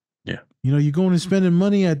 Yeah. You're going and spending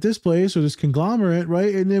money at this place or this conglomerate,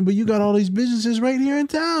 right? And then, but you got all these businesses right here in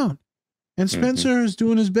town. And Spencer is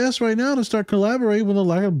doing his best right now to start collaborating with a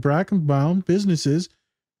lot of black and brown businesses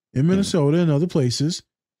in Minnesota and other places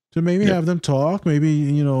to maybe have them talk.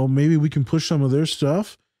 Maybe, maybe we can push some of their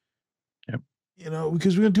stuff.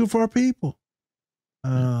 Because we're going to do it for our people.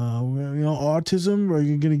 Autism, are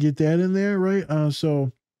you going to get that in there, right?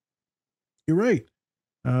 So you're right.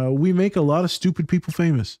 We make a lot of stupid people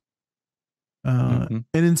famous. And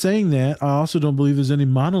in saying that, I also don't believe there's any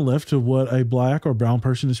monolith to what a black or brown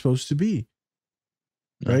person is supposed to be.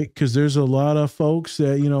 Right? Because there's a lot of folks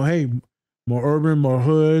that, hey, more urban, more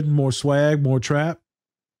hood, more swag, more trap.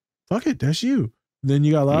 Fuck it, that's you. Then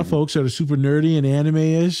you got a lot of folks that are super nerdy and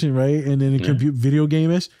anime-ish, and right, and then video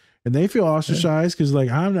game-ish, and they feel ostracized because,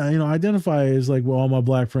 like, I'm not, identify as like all my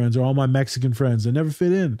black friends or all my Mexican friends. They never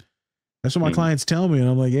fit in. That's what my clients tell me, and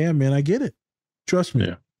I'm like, yeah, man, I get it. Trust me.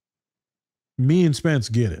 Yeah. Me and Spence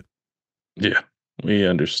get it. Yeah, we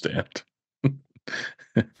understand.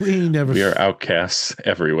 We are outcasts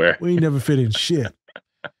everywhere. We never fit in shit.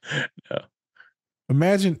 No.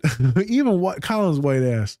 Imagine even what Colin's white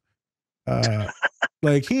ass.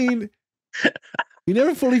 Like he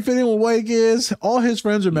never fully fit in with white kids. All his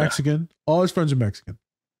friends are Mexican. All his friends are Mexican.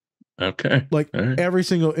 Okay. Like every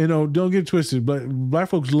single, don't get it twisted, but black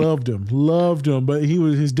folks loved him, but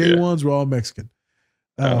his day ones were all Mexican.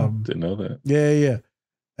 Didn't know that. Yeah.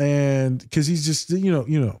 And because he's just, you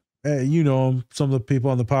know him. Some of the people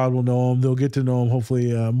on the pod will know him. They'll get to know him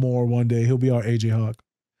hopefully more one day. He'll be our AJ Hawk.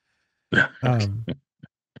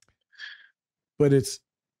 But it's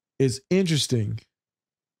interesting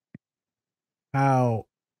how,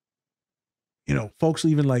 folks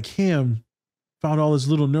even like him found all this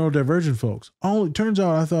little neurodivergent folks. It turns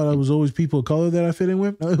out I thought it was always people of color that I fit in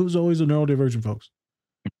with. No, it was always the neurodivergent folks.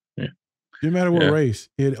 Yeah. Didn't matter what race.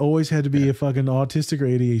 It always had to be a fucking autistic or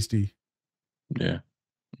ADHD. Yeah.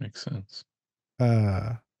 Makes sense.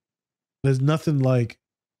 There's nothing like,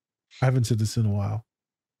 I haven't said this in a while.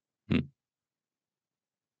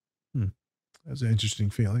 That's an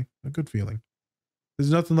interesting feeling, a good feeling.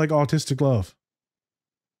 There's nothing like autistic love.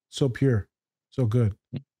 So pure, so good.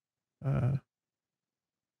 My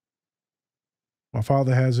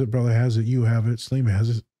father has it, brother has it, you have it, Slim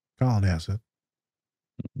has it, Colin has it.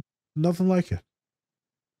 Nothing like it.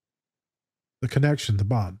 The connection, the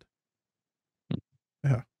bond.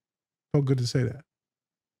 Yeah. Felt good to say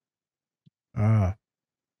that.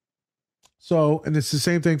 So, and it's the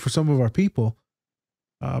same thing for some of our people,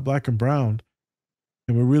 black and brown.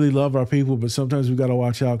 And we really love our people, but sometimes we got to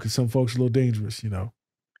watch out because some folks are a little dangerous,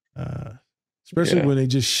 especially when they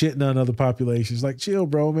just shitting on other populations. Like, chill,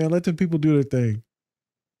 bro, man. Let them people do their thing.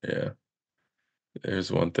 Yeah.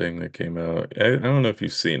 There's one thing that came out. I don't know if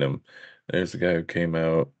you've seen him. There's a guy who came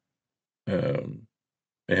out, and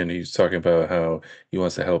he's talking about how he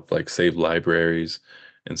wants to help like save libraries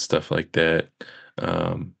and stuff like that.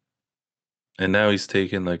 And now he's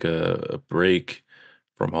taking like a break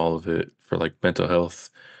from all of it for like mental health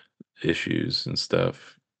issues and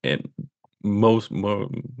stuff. And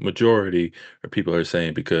majority of people are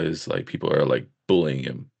saying because like people are like bullying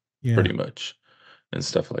him pretty much and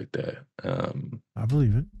stuff like that. I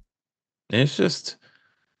believe it. And it's just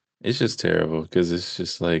It's just terrible because it's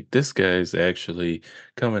just like this guy's actually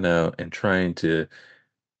coming out and trying to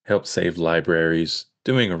help save libraries,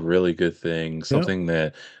 doing a really good thing, Yep. something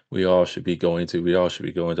that we all should be going to. We all should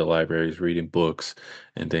be going to libraries, reading books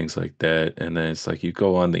and things like that. And then it's like you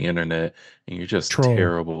go on the internet and you're just Troll.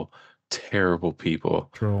 terrible, terrible people.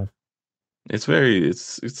 Troll. It's very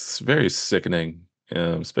sickening,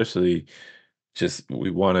 especially just we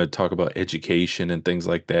want to talk about education and things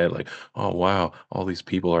like that. Like, oh wow, all these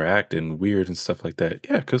people are acting weird and stuff like that.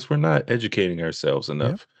 Yeah, because we're not educating ourselves Yep.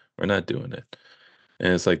 enough. We're not doing it.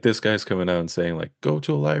 And it's like this guy's coming out and saying, like, go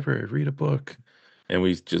to a library, read a book. And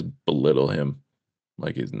we just belittle him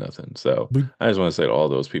like he's nothing. So We I just want to say to all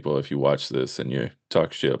those people, if you watch this and you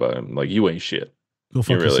talk shit about him, like you ain't shit. go fuck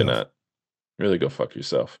You're really yourself. not. Really go fuck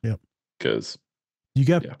yourself. Yep. Because You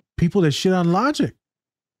got people that shit on Logic.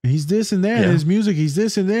 He's this and that. Yeah. His music, he's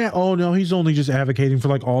this and that. Oh no, he's only just advocating for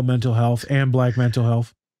like all mental health and black mental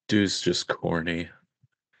health. dude's just corny.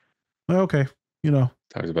 Well, okay, you know.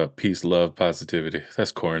 Talks about peace, love, positivity.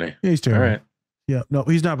 That's corny. He's terrible. All right. Yeah, no,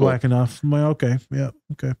 he's not Cool. black enough. I'm like, okay, yeah,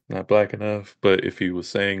 okay. Not black enough. But if he was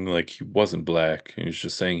saying like he wasn't black, he was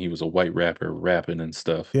just saying he was a white rapper rapping and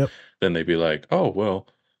stuff, Yep. then they'd be like, oh, well,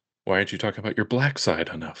 why aren't you talking about your black side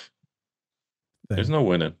enough? There's no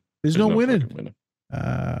winning. There's no winning. fucking winning.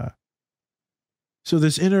 So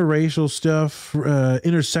this interracial stuff,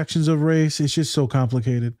 intersections of race, it's just so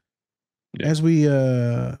complicated. Yeah. As we,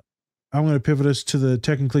 I'm going to pivot us to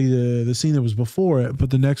the scene that was before it, but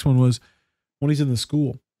the next one was when he's in the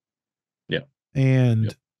school. Yeah.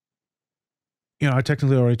 And, you know, I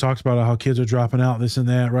technically already talked about how kids are dropping out, this and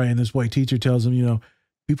that, right? And this white teacher tells him, you know,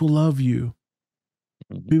 people love you.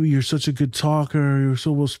 Baby, you're such a good talker. You're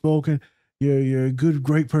so well spoken. You're a good,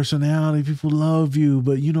 great personality. People love you,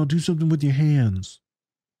 but you know, do something with your hands.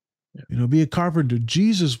 Yeah. You know, be a carpenter.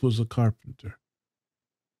 Jesus was a carpenter.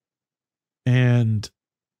 And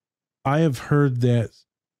I have heard that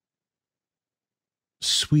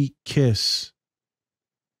sweet kiss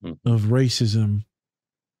of racism,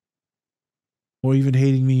 or even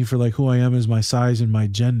hating me for like who I am as my size and my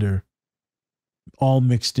gender, all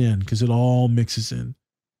mixed in, because it all mixes in.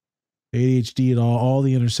 ADHD and all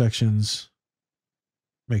the intersections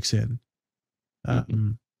mix in.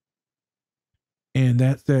 And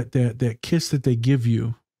that kiss that they give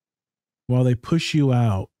you while they push you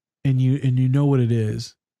out, and you know what it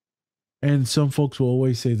is. And some folks will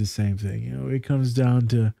always say the same thing. You know, it comes down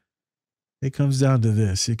to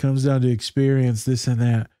this. It comes down to experience, this and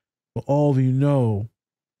that. But all of you know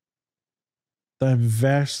that I'm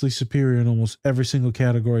vastly superior in almost every single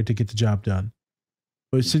category to get the job done.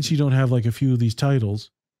 But since you don't have like a few of these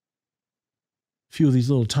titles, a few of these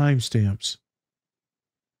little timestamps,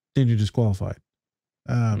 then you're disqualified.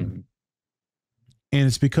 And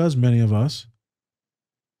it's because many of us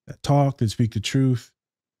that talk, that speak the truth,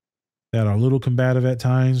 that are a little combative at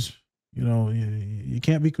times, you know, you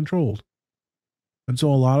can't be controlled. And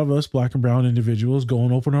so a lot of us black and brown individuals go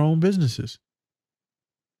and open our own businesses.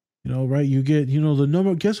 You know, right? You get, you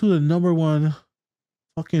know, guess who the number one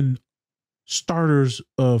fucking starters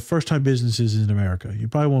of first-time businesses in America? You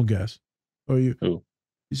probably won't guess. Or you? Who?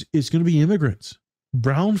 It's going to be immigrants,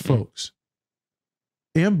 brown folks,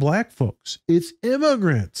 and black folks. It's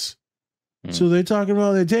immigrants. So they're talking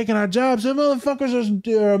about they're taking our jobs. Them motherfuckers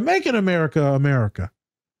are making America America.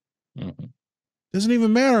 Doesn't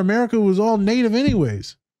even matter. America was all native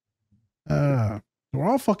anyways. We're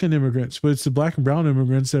all fucking immigrants, but it's the black and brown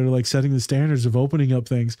immigrants that are like setting the standards of opening up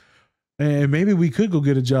things. And maybe we could go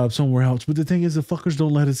get a job somewhere else. But the thing is, the fuckers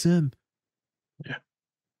don't let us in. Yeah.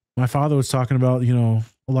 My father was talking about, you know,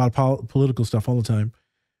 a lot of political stuff all the time.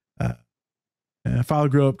 My father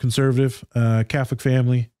grew up conservative, Catholic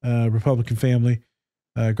family, Republican family.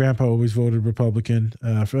 Grandpa always voted Republican,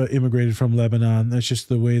 immigrated from Lebanon. That's just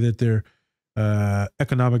the way that their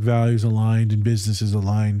economic values aligned and businesses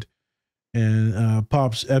aligned. And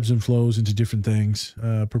Pop's ebbs and flows into different things,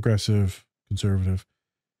 progressive, conservative.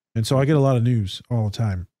 And so I get a lot of news all the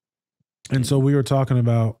time. And so we were talking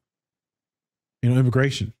about, you know,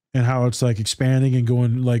 immigration and how it's like expanding and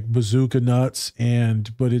going like bazooka nuts.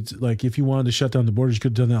 But it's like, if you wanted to shut down the borders, you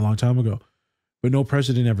could have done that a long time ago. But no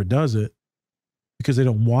president ever does it because they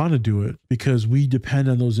don't want to do it, because we depend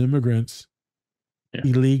on those immigrants,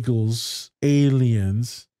 illegals,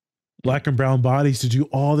 aliens, black and brown bodies to do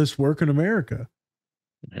all this work in America.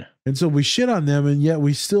 Yeah. And so we shit on them, and yet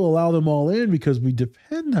we still allow them all in because we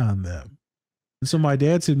depend on them. And so my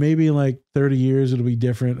dad said, maybe in like 30 years, it'll be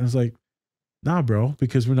different. I was like, nah, bro,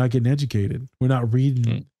 because we're not getting educated. We're not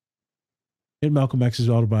reading. In Malcolm X's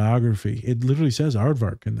autobiography, it literally says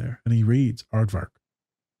aardvark in there, and he reads aardvark.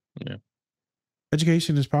 Yeah.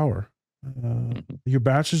 education is power. Your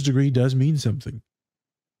bachelor's degree does mean something.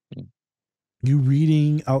 You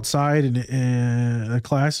reading outside in a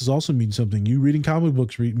class also means something. You reading comic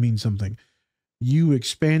books means something. You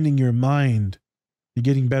expanding your mind and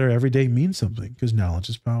getting better every day means something, because knowledge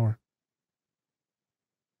is power.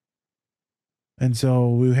 And so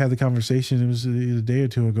we had the conversation, it was a day or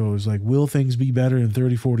two ago. It was like, will things be better in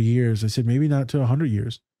 30, 40 years? I said, maybe not to 100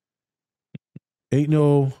 years. Ain't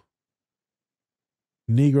no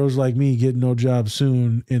Negroes like me getting no job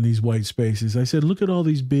soon in these white spaces. I said, look at all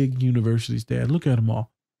these big universities, Dad. Look at them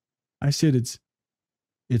all. I said, it's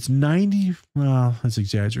 90, well, that's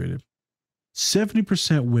exaggerated.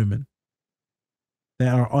 70% women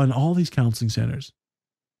that are on all these counseling centers,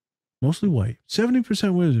 mostly white.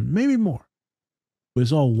 70% women, maybe more. But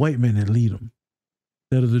it's all white men that lead them,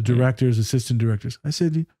 that are the directors, assistant directors. I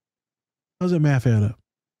said, how's that math add up?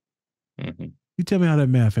 You tell me how that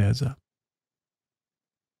math adds up.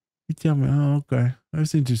 You tell me, oh, okay,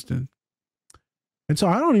 that's interesting. And so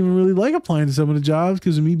I don't even really like applying to some of the jobs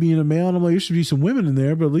because of me being a male. And I'm like, there should be some women in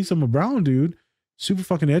there, but at least I'm a brown dude, super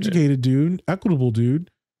fucking educated dude, equitable dude,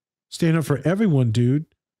 stand up for everyone dude,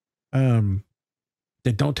 that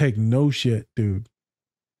don't take no shit, dude.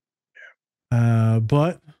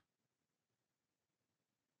 But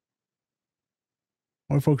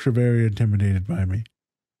white folks are very intimidated by me.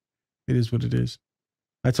 It is what it is.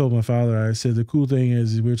 I told my father, I said, the cool thing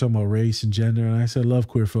is we were talking about race and gender. And I said, I love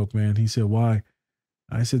queer folk, man. He said, why?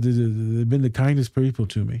 I said, they've been the kindest people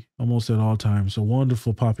to me almost at all times. A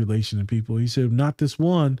wonderful population of people. He said, not this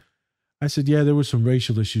one. I said, yeah, there were some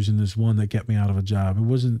racial issues in this one that kept me out of a job. It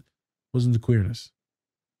wasn't the queerness.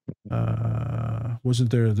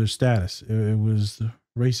 Wasn't their status. It was the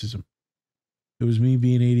racism. It was me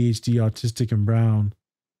being ADHD, autistic, and brown.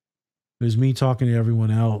 It was me talking to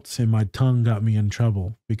everyone else, and my tongue got me in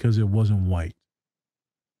trouble because it wasn't white.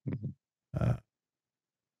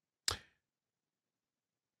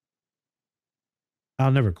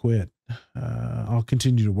 I'll never quit. I'll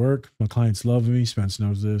continue to work. My clients love me. Spence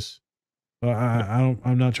knows this. But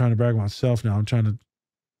I'm not trying to brag about myself now. I'm trying to,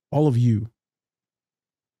 all of you,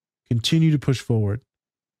 continue to push forward.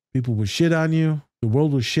 People will shit on you. The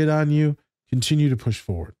world will shit on you. Continue to push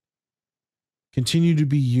forward. Continue to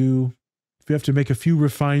be you. If you have to make a few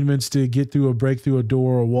refinements to get through or break through a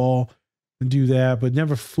door or a wall, then do that, but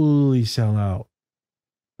never fully sell out.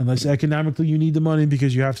 Unless economically you need the money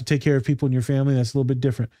because you have to take care of people in your family, that's a little bit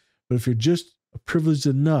different. But if you're just privileged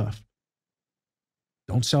enough,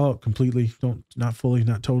 don't sell out completely. Not fully,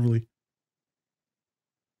 not totally.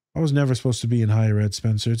 I was never supposed to be in higher ed,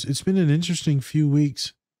 Spencer. It's been an interesting few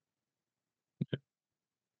weeks.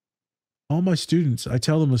 All my students, I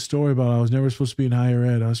tell them a story about I was never supposed to be in higher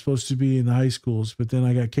ed. I was supposed to be in the high schools, but then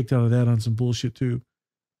I got kicked out of that on some bullshit too.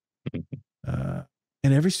 And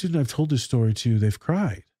every student I've told this story to, they've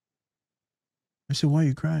cried. I said, why are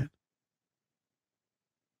you crying?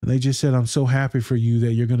 And they just said, I'm so happy for you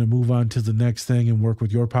that you're going to move on to the next thing and work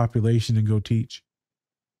with your population and go teach.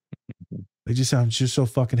 They just said, I'm just so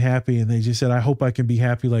fucking happy. And they just said, I hope I can be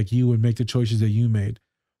happy like you and make the choices that you made.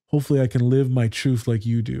 Hopefully I can live my truth like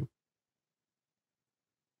you do.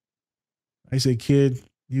 I say, kid,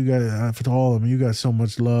 you got, for all of them, you got so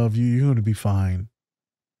much love. You're going to be fine.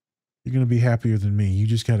 You're going to be happier than me. You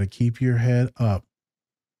just got to keep your head up,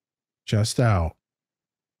 chest out.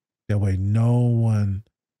 That way no one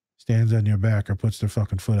stands on your back or puts their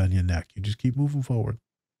fucking foot on your neck. You just keep moving forward.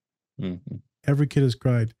 Every kid has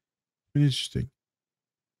cried. It's been interesting.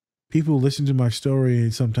 People listen to my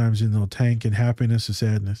story sometimes and they'll tank in happiness or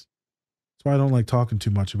sadness. That's why I don't like talking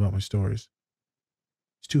too much about my stories.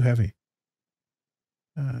 It's too heavy.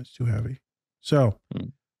 It's too heavy. So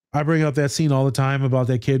I bring up that scene all the time about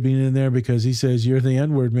that kid being in there because he says, you're the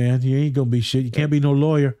N-word, man. You ain't going to be shit. You can't be no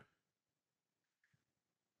lawyer.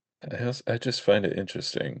 I just find it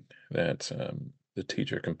interesting that the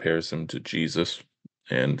teacher compares him to Jesus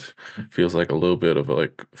and feels like a little bit of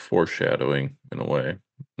like foreshadowing in a way,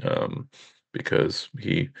 because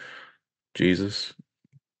Jesus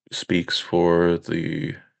speaks for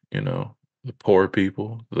the poor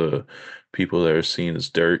people, the people that are seen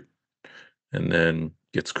as dirt, and then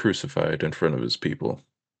gets crucified in front of his people.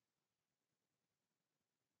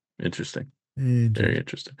 Interesting. Very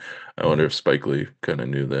interesting. I wonder if Spike Lee kind of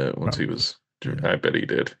knew that once he was. I bet he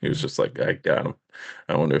did. He was just like, I got him.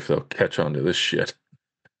 I wonder if they'll catch on to this shit.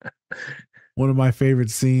 One of my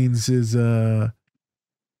favorite scenes is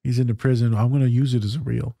he's in the prison. I'm going to use it as a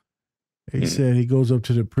reel. He said he goes up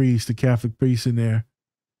to the priest, the Catholic priest in there.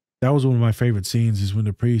 That was one of my favorite scenes is when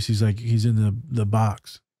the priest, he's in the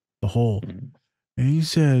box, the hole. And he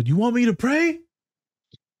said, you want me to pray?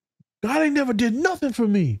 God ain't never did nothing for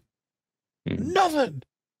me. Nothing.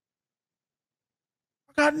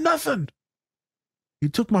 I got nothing. You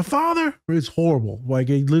took my father? It's horrible. Like,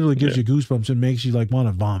 it literally gives you goosebumps and makes you like want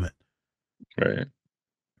to vomit. Right.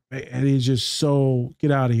 And he's just so,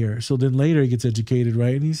 get out of here. So then later he gets educated,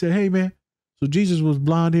 right? And he said, hey, man, so Jesus was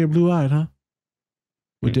blonde hair, blue eyed, huh?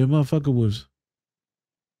 But that motherfucker was,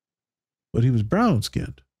 but he was brown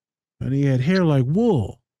skinned. And he had hair like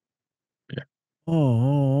wool. Yeah.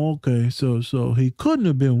 Oh, okay. So he couldn't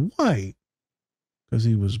have been white because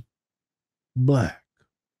he was black.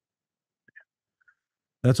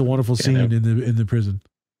 That's a wonderful scene in the prison.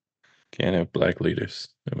 Can't have black leaders,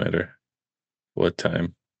 no matter what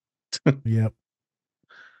time. Yep.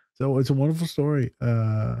 So it's a wonderful story.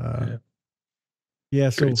 Yeah.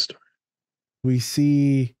 So great story. We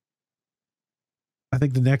see. I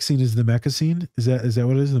think the next scene is the Mecca scene. Is that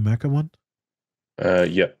what it is? The Mecca one?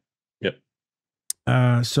 Yep.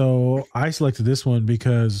 So I selected this one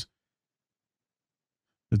because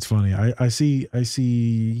it's funny. I see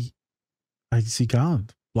Colin,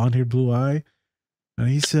 blonde hair, blue eye, and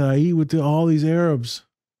he said, I eat with all these Arabs,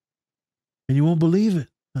 and you won't believe it.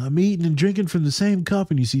 I'm eating and drinking from the same cup,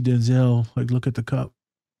 and you see Denzel like look at the cup.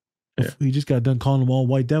 Yeah. He just got done calling them all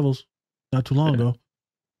white devils not too long ago.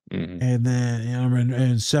 Mm-hmm. And then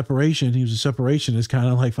and separation. He was a separationist, kind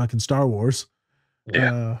of like fucking Star Wars.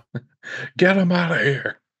 Yeah. Get him out of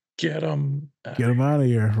here. Get him out of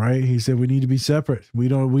here. Right? He said we need to be separate. We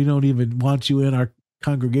don't even want you in our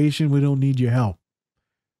congregation. We don't need your help.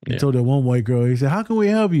 He told that one white girl. He said, "How can we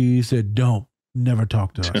help you?" He said, "Don't. Never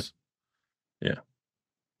talk to us." Yeah.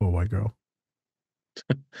 Poor white girl.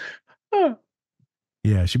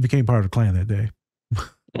 Yeah, she became part of the Klan that day.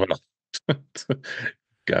 Well,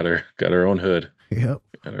 got her own hood. Yep.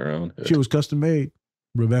 Got her own hood. She was custom made.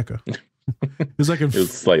 Rebecca. It was like it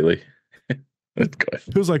was slightly.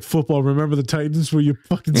 It was like football. Remember the Titans where you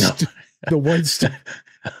fucking the white stuff.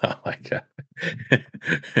 Oh my God.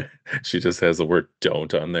 She just has the word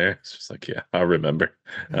 "don't" on there. It's just like, yeah, I'll remember.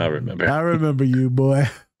 I remember you, boy.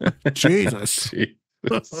 Jesus.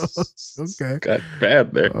 Okay. Got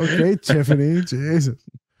bad there. Okay, Tiffany. Jesus.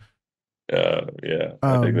 Yeah.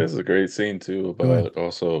 I think this is a great scene too about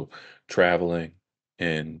also traveling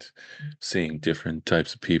and seeing different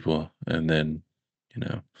types of people. And then,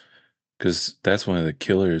 because that's one of the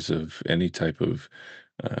killers of any type of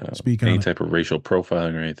racial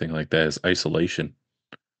profiling or anything like that is isolation.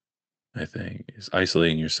 I think is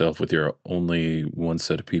isolating yourself with your only one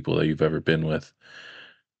set of people that you've ever been with.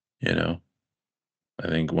 I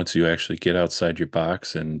think once you actually get outside your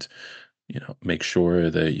box and make sure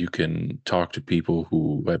that you can talk to people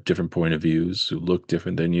who have different point of views, who look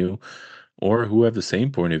different than you, or who have the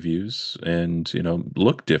same point of views and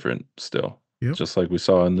look different still. Yep. Just like we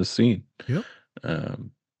saw in this scene. Yep.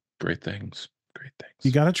 Great things.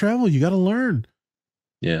 You got to travel. You got to learn.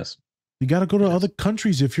 Yes. You got to go to other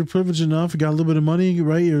countries if you're privileged enough. You got a little bit of money,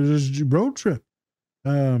 right? There's a road trip.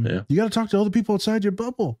 You got to talk to other people outside your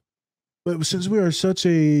bubble. But since we are such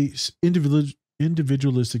a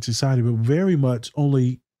individualistic society, but very much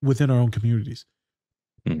only within our own communities.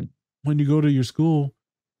 Mm-hmm. When you go to your school,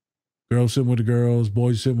 girls sitting with the girls,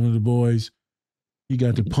 boys sitting with the boys. You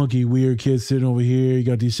got the punky, weird kids sitting over here. You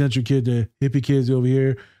got the eccentric kid, the hippie kids over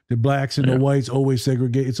here. The blacks and the whites always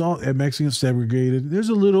segregated. It's all Mexicans segregated. There's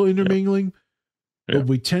a little intermingling, but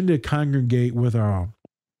we tend to congregate with our own.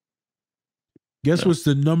 Guess what's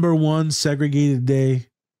the number one segregated day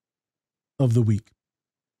of the week?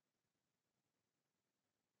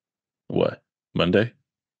 What? Monday?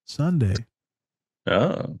 Sunday.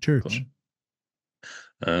 Oh. Church.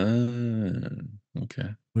 Cool. Okay.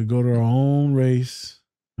 We go to our own race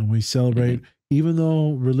and we celebrate. Even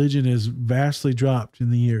though religion has vastly dropped in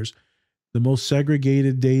the years, the most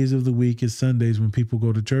segregated days of the week is Sundays when people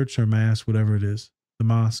go to church or mass, whatever it is, the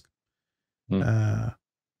mosque. And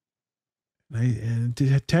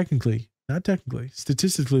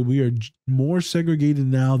statistically, we are more segregated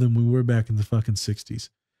now than we were back in the fucking 60s.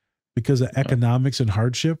 Because of economics and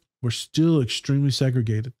hardship, we're still extremely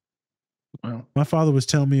segregated. Wow. My father was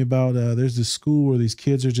telling me about there's this school where these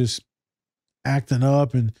kids are just acting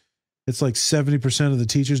up, and it's like 70% of the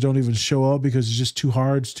teachers don't even show up because it's just too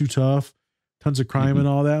hard, it's too tough, tons of crime and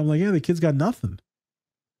all that. I'm like, yeah, the kids got nothing.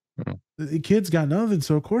 The kids got nothing,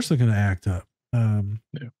 so of course they're going to act up.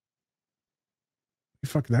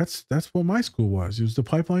 Fuck, that's what my school was. It was the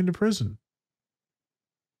pipeline to prison.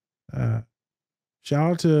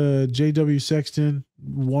 Shout out to J.W. Sexton,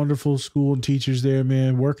 wonderful school and teachers there,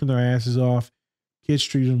 man, working their asses off. Kids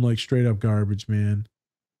treated them like straight up garbage, man.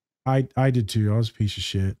 I did too. I was a piece of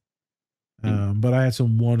shit. But I had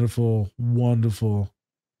some wonderful, wonderful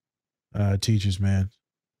teachers, man.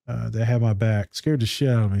 They had my back. Scared the shit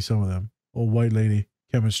out of me, some of them. Old white lady,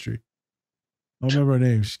 chemistry. I don't remember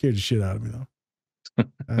her name. She scared the shit out of me, though.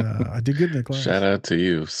 I did good in the class. Shout out to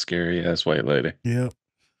you, scary ass white lady. Yep.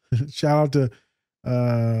 Shout out to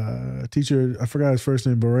teacher, I forgot his first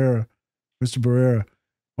name, Barrera. Mr. Barrera.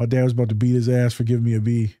 My dad was about to beat his ass for giving me a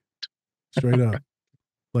B. Straight up.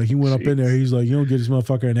 Like, he went up in there. He's like, you don't get this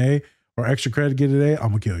motherfucker an A or extra credit to get an A, I'm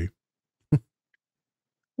going to kill you.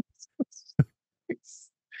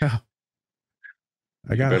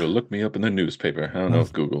 You better look me up in the newspaper. I don't know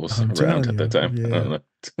if Google was around at that time. Yeah. I don't know.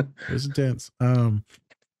 It's intense.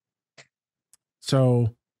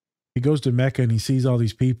 So he goes to Mecca and he sees all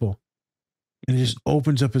these people and it just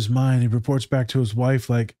opens up his mind. He reports back to his wife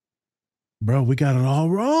like, bro, we got it all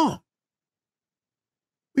wrong.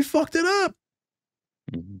 We fucked it up.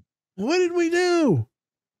 Mm-hmm. What did we do?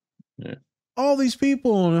 Yeah. All these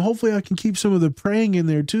people, and hopefully I can keep some of the praying in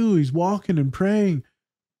there too. He's walking and praying.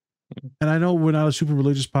 And I know we're not a super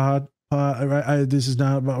religious pod. This is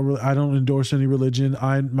not about, I don't endorse any religion.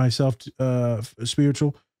 I myself,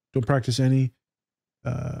 spiritual, don't practice any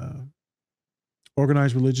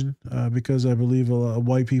organized religion because I believe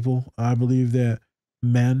white people, I believe that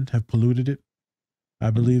men have polluted it. I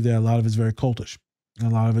believe that a lot of it's very cultish. And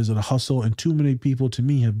a lot of it is a hustle. And too many people, to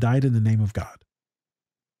me, have died in the name of God.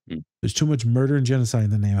 There's too much murder and genocide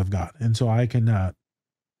in the name of God. And so I cannot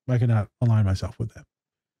align myself with that.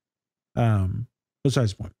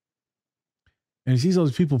 Besides the point. And he sees all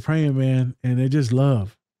these people praying, man, and they just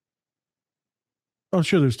love. I'm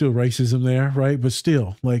sure there's still racism there, right? But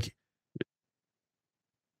still, like,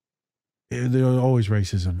 there's always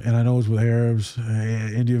racism. And I know it's with Arabs,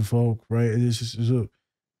 Indian folk, right? It's just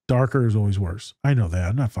darker is always worse. I know that.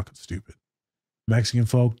 I'm not fucking stupid. Mexican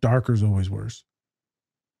folk, darker is always worse.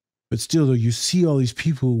 But still, though, you see all these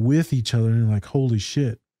people with each other and you're like, holy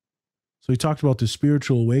shit. So he talked about the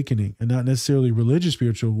spiritual awakening and not necessarily religious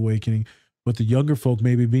spiritual awakening, but the younger folk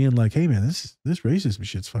maybe being like, hey, man, this racism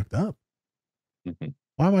shit's fucked up. Mm-hmm.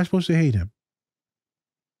 Why am I supposed to hate him?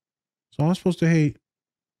 So I'm supposed to hate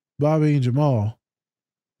Bobby and Jamal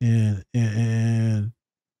and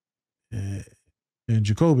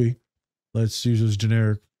Jacoby. Let's use those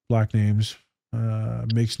generic black names,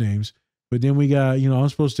 mixed names. But then we got, I'm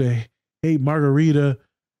supposed to hate Margarita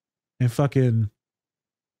and fucking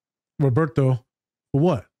Roberto for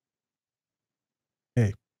what?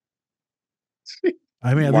 Hey.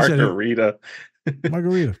 I mean, at Margarita.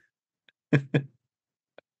 Margarita. At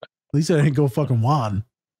least I didn't go fucking Juan.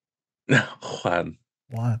 No, Juan.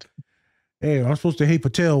 Hey, I'm supposed to hate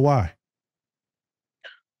Patel. Why?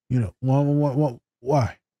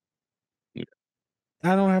 Why? Yeah.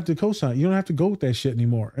 I don't have to co-sign. You don't have to go with that shit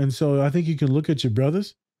anymore. And so I think you can look at your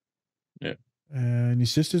brothers. Yeah. And your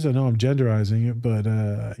sisters. I know I'm genderizing it, but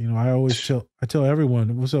I always tell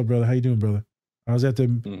everyone, what's up, brother? How you doing, brother? I was at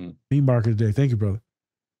the meat market today. Thank you, brother.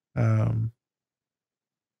 Because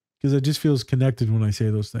it just feels connected when I say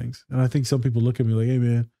those things. And I think some people look at me like, hey,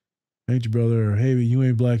 man, I ain't your brother, or hey, you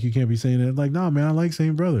ain't black, you can't be saying that. Like, nah, man, I like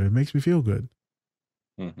saying brother. It makes me feel good.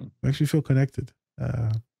 Mm-hmm. Makes me feel connected.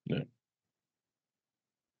 Yeah.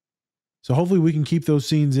 So hopefully we can keep those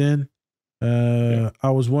scenes in. I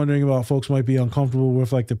was wondering about folks might be uncomfortable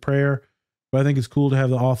with like the prayer, but I think it's cool to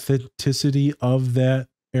have the authenticity of that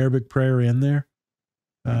Arabic prayer in there.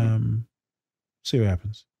 See what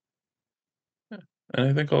happens. And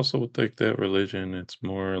I think also with like that religion, it's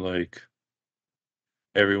more like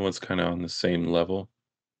everyone's kind of on the same level.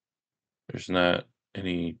 There's not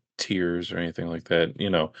any tiers or anything like that.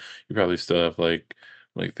 You probably still have like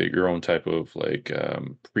your own type of like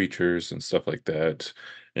preachers and stuff like that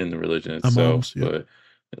in the religion itself. Imams, yeah. But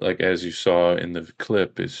like as you saw in the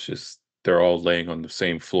clip, it's just they're all laying on the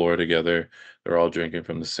same floor together. They're all drinking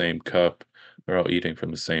from the same cup. They're all eating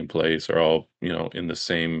from the same place. They're all in the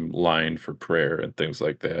same line for prayer and things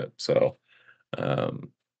like that. So I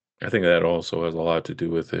think that also has a lot to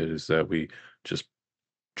do with it, is that we just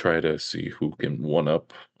try to see who can one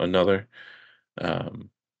up another.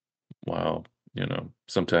 While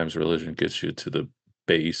sometimes religion gets you to the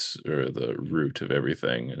base or the root of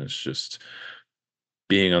everything, and it's just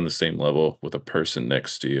being on the same level with a person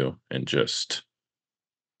next to you and just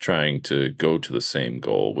trying to go to the same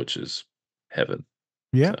goal, which is heaven.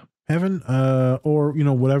 Yeah. So. Heaven, or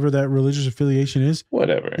whatever that religious affiliation is.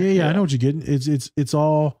 Whatever. Yeah, I know what you're getting. It's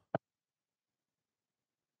all,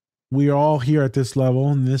 we are all here at this level,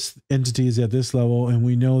 and this entity is at this level, and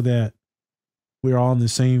we know that we're all in the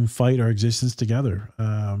same fight or existence together,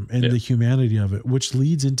 and the humanity of it, which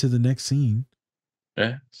leads into the next scene.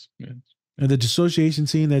 Yes. And the dissociation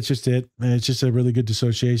scene, that's just it. And it's just a really good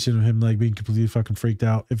dissociation of him like being completely fucking freaked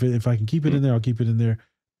out. If I can keep it in there, I'll keep it in there.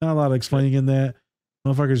 Not a lot of explaining in that.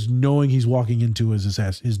 Motherfucker's knowing he's walking into his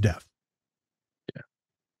death. Yeah.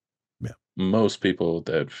 Yeah. Most people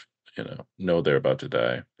that know they're about to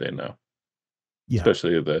die, they know. Yeah.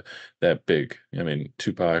 Especially that big. I mean,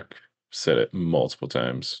 Tupac said it multiple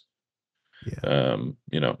times. Yeah.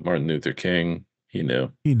 Martin Luther King, he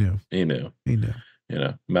knew. He knew. He knew. He knew.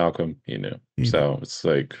 Malcolm, he knew. He so knew. it's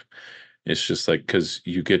like, it's just like, because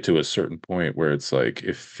you get to a certain point where it's like,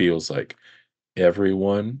 it feels like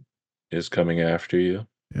everyone is coming after you.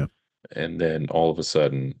 Yep. And then all of a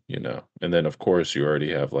sudden, and then of course you already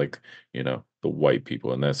have like, the white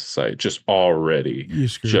people in that society just already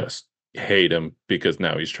just hate him because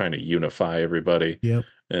now he's trying to unify everybody. Yep.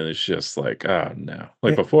 And it's just like, oh no.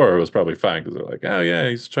 Like before it was probably fine because they're like, oh yeah,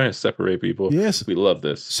 he's trying to separate people. Yes. We love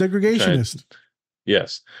this. Segregationist.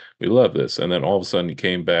 Yes, we love this. And then all of a sudden he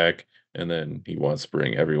came back and then he wants to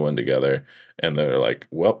bring everyone together. And they're like,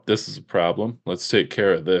 well, this is a problem. Let's take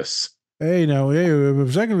care of this. Hey,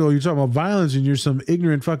 a second ago, you're talking about violence and you're some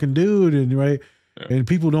ignorant fucking dude. And and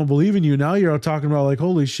people don't believe in you. Now you're all talking about like,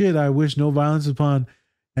 holy shit, I wish no violence upon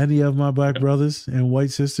any of my black brothers and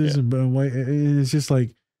white sisters and white. And it's just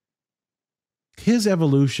like his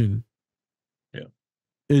evolution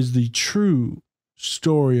is the true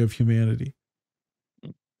story of humanity.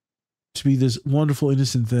 To be this wonderful,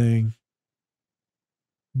 innocent thing,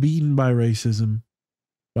 beaten by racism,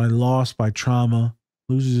 by loss, by trauma,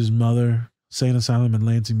 loses his mother, insane asylum in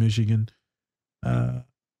Lansing, Michigan. His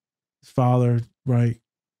father,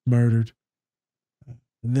 murdered.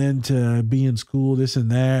 And then to be in school, this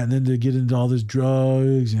and that, and then to get into all this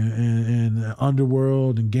drugs and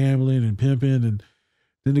underworld and gambling and pimping, and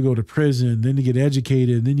then to go to prison, then to get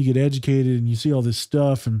educated, and then you get educated and you see all this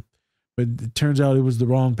stuff, but it turns out it was the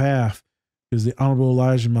wrong path because the Honorable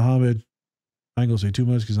Elijah Muhammad, I ain't gonna say too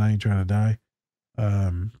much because I ain't trying to die.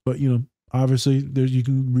 But obviously you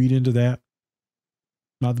can read into that.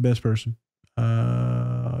 Not the best person. So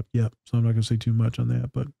I'm not gonna say too much on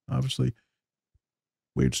that, but obviously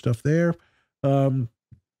weird stuff there. And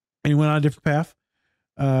he went on a different path.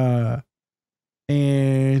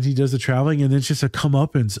 And he does the traveling, and it's just a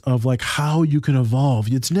comeuppance of like how you can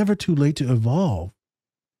evolve. It's never too late to evolve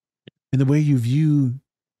in the way you view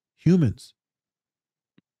humans,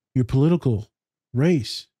 your political,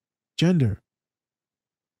 race, gender,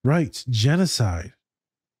 rights, genocide.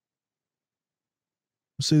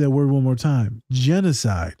 I'll say that word one more time.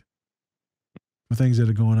 Genocide. For things that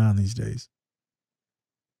are going on these days.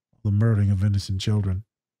 The murdering of innocent children.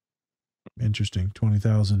 Interesting.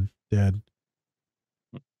 20,000 dead.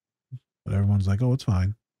 But everyone's like, oh, it's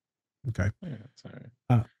fine. Okay. Yeah, it's all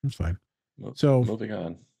right. It's fine. So moving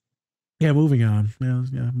on. Yeah, moving on.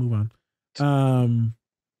 Yeah, move on.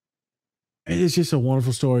 It's just a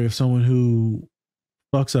wonderful story of someone who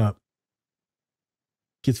fucks up,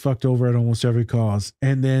 gets fucked over at almost every cause,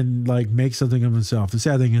 and then like makes something of himself. The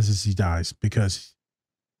sad thing is he dies because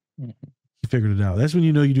he figured it out. That's when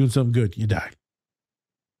you know you're doing something good. You die.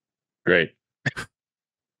 Great.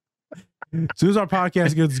 As soon as our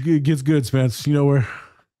podcast gets good, Spence, we're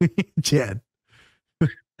Chad.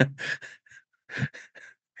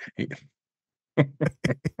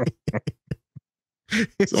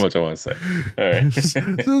 So much I want to say. All right. As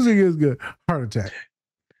soon as it gets good, heart attack.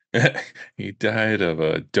 He died of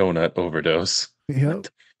a donut overdose. Yep.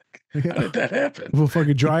 How did that happen? Well,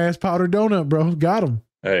 fucking dry ass powder donut, bro. Got him.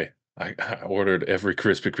 Hey, I ordered every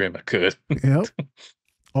Krispy Kreme I could. Yep.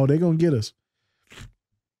 Oh, they gonna get us.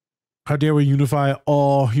 How dare we unify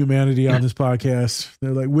all humanity on this podcast?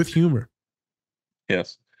 They're like with humor.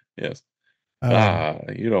 Yes. You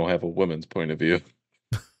don't have a woman's point of view.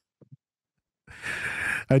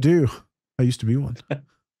 I do. I used to be one.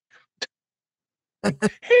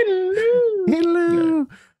 Hello.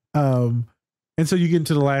 And so you get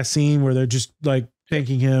into the last scene where they're just like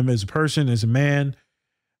thanking him as a person, as a man,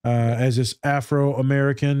 as this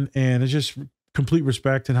Afro-American, and it's just complete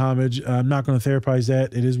respect and homage. I'm not going to therapize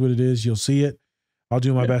that. It is what it is. You'll see it. I'll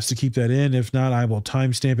do my best to keep that in. If not, I will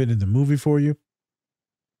timestamp it in the movie for you.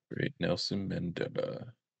 Great Nelson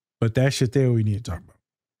Mandela. But that shit there we need to talk about.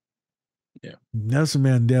 Yeah. Nelson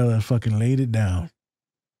Mandela fucking laid it down.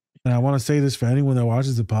 And I want to say this for anyone that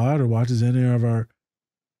watches the pod or watches any of our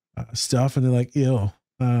stuff and they're like, ew.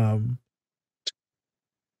 Because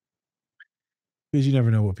you never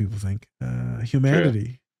know what people think. Humanity.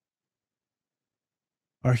 True.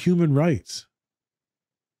 Our human rights.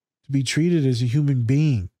 To be treated as a human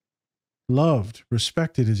being. Loved,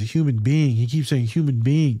 respected as a human being. He keeps saying human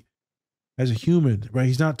being as a human, right?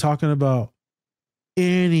 He's not talking about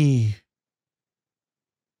any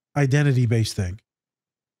identity-based thing.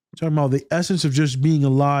 I'm talking about the essence of just being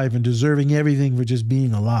alive and deserving everything for just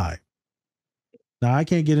being alive. Now, I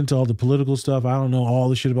can't get into all the political stuff. I don't know all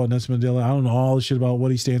the shit about Nelson Mandela. I don't know all the shit about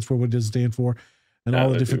what he stands for, what he doesn't stand for, and all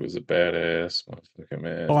the different. He was a badass motherfucker,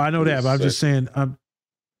 man. Oh, I know that, but I'm just saying.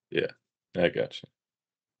 Yeah, I got you.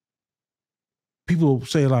 People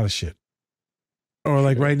say a lot of shit. Or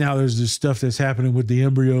like right now, there's this stuff that's happening with the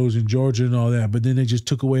embryos in Georgia and all that, but then they just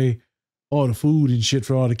took away all the food and shit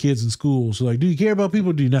for all the kids in school. So like, do you care about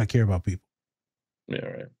people or do you not care about people? Yeah,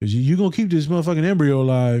 right. Because you're going to keep this motherfucking embryo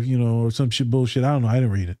alive, you know, or some shit bullshit. I don't know. I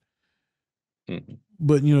didn't read it. Mm-hmm.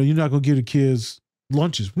 But, you know, you're not going to give the kids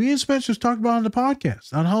lunches. We and Spencer's talked about on the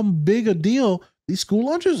podcast on how big a deal these school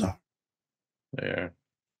lunches are. Yeah.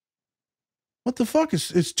 What the fuck?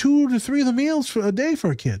 It's 2 to 3 of the meals for a day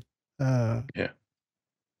for a kid. Yeah.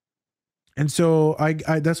 And so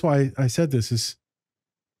I that's why I said this is,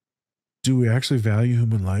 do we actually value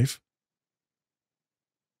human life?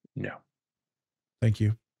 No. Thank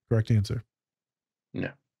you. Correct answer.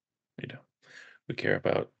 No, we don't. We care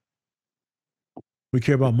about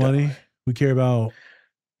money. We care about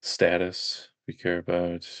status. We care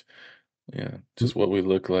about, just what we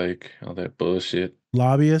look like, all that bullshit.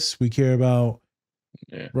 Lobbyists. We care about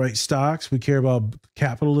right stocks. We care about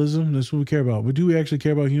capitalism. That's what we care about. But do we actually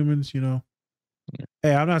care about humans, you know? Yeah.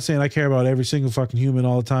 Hey, I'm not saying I care about every single fucking human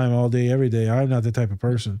all the time, all day, every day. I'm not the type of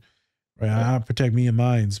person. Right? I protect me and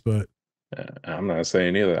mines, but I'm not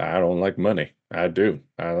saying either. I don't like money. I do.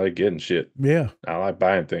 I like getting shit. Yeah. I like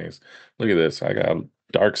buying things. Look at this. I got a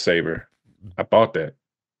dark saber. I bought that.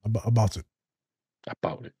 I bought it. I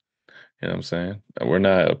bought it. You know what I'm saying? We're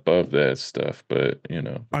not above that stuff, but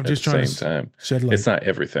I'm just trying to time, shed light. It's not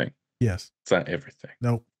everything. Yes. It's not everything.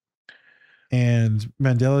 Nope. And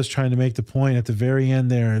Mandela's trying to make the point at the very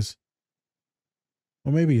end there is,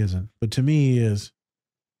 well, maybe he isn't, but to me he is,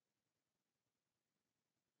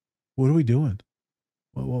 what are we doing?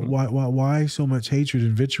 Why so much hatred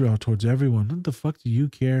and vitriol towards everyone? What the fuck do you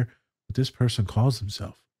care what this person calls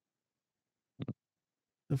himself?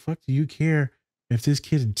 The fuck do you care if this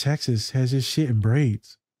kid in Texas has his shit in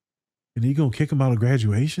braids and you gonna kick him out of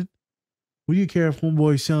graduation? What do you care if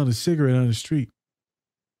homeboy's selling a cigarette on the street?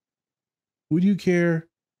 What do you care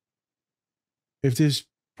if this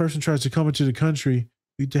person tries to come into the country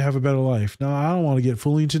to have a better life? Now, I don't want to get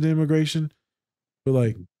fully into the immigration, but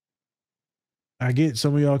like, I get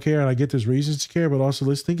some of y'all care and I get there's reasons to care, but also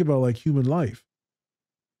let's think about like human life.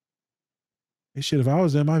 Hey, shit, if I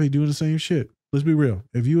was them, I'd be doing the same shit. Let's be real.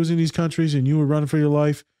 If you was in these countries and you were running for your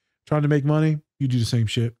life, trying to make money, you do the same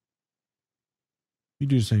shit. You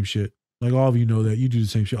do the same shit. Like all of you know that. You do the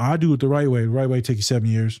same shit. I do it the right way. The right way take you 7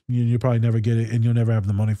 years. You'll probably never get it and you'll never have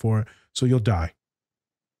the money for it. So you'll die.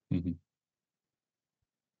 Mm-hmm.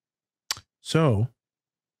 So,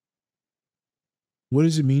 what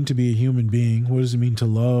does it mean to be a human being? What does it mean to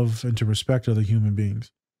love and to respect other human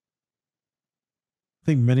beings? I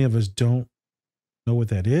think many of us don't know what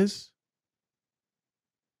that is.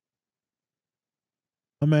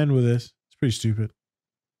 I'm gonna end with this. It's pretty stupid.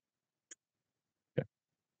 Yeah.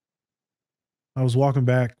 I was walking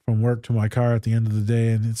back from work to my car at the end of the day,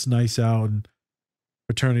 and it's nice out, and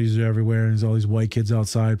fraternities are everywhere, and there's all these white kids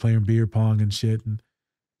outside playing beer pong and shit, and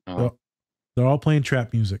they're all playing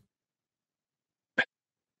trap music.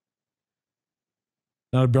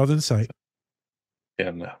 Not a brother in sight.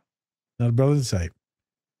 Yeah, no. Not a brother in sight.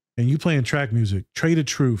 And you playing track music, Trade of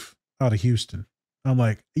Truth out of Houston. I'm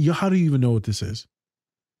like, how do you even know what this is?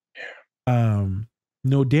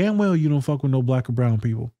 Know damn well you don't fuck with no black or brown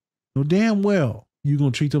people. Know damn well you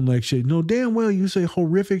gonna treat them like shit. Know damn well you say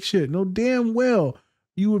horrific shit. Know damn well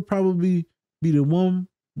you would probably be the one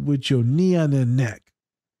with your knee on their neck.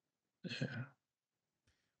 Yeah.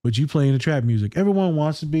 But you playing the trap music. Everyone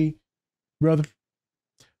wants to be brother.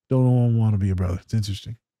 Don't want to be a brother. It's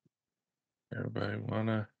interesting. Everybody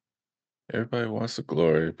wants the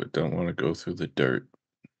glory, but don't want to go through the dirt.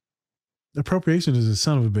 Appropriation is a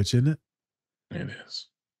son of a bitch, isn't it? It is.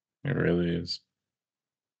 It really is.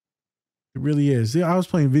 It really is. I was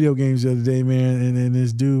playing video games the other day, man, and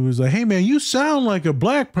this dude was like, hey, man, you sound like a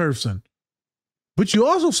black person, but you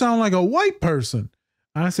also sound like a white person.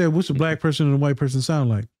 I said, what's a black person and a white person sound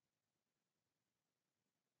like?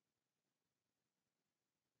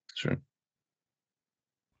 Sure.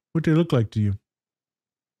 What they look like to you?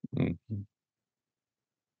 Mm-hmm.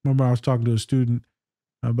 Remember, I was talking to a student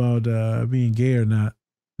about being gay or not,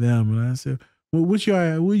 them, and I said, well, what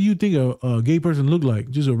do you think a gay person look like?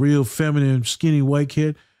 Just a real feminine, skinny white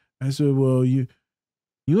kid? I said, well, you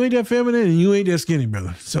ain't that feminine and you ain't that skinny,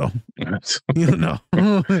 brother. So, you know.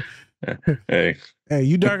 Hey, Hey,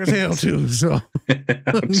 you dark as hell too. So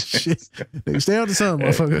shit. Nigga, stay out the sun,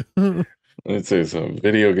 motherfucker. Let's say some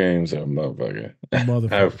video games are motherfucker.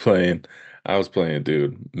 Motherfucker. I was playing,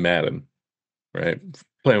 dude, Madden, right?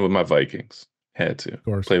 Playing with my Vikings. Had to. Of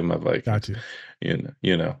course. Play with my Vikings. Got you.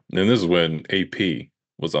 You know. And this is when AP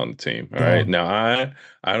was on the team. All right. Now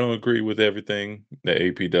I don't agree with everything that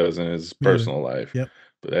AP does in his personal life. Yep.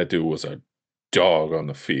 But that dude was a dog on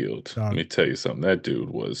the field. Dog. Let me tell you something. That dude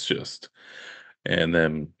was just, and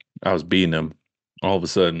then I was beating him. All of a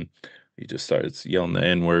sudden, he just started yelling the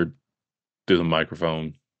N-word through the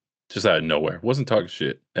microphone, just out of nowhere. Wasn't talking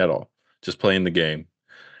shit at all. Just playing the game.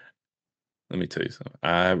 Let me tell you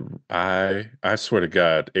something. I swear to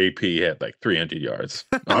God, AP had like 300 yards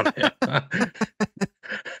on him.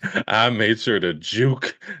 I made sure to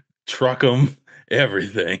juke, truck him,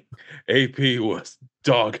 everything. AP was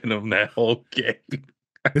dogging him that whole game.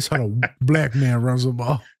 It's how a black man runs the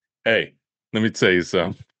ball. Hey, let me tell you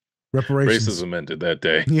something. Reparations. Racism ended that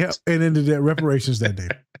day. Yeah, and ended that reparations that day.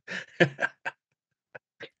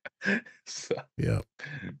 So, yeah.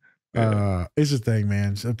 It's a thing,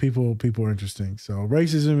 man. So people are interesting. So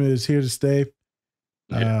racism is here to stay.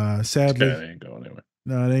 Sadly, it ain't going anywhere.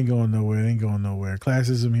 No, it ain't going nowhere. It ain't going nowhere.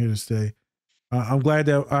 Classism here to stay. I'm glad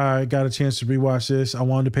that I got a chance to rewatch this. I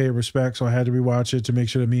wanted to pay it respect, so I had to rewatch it to make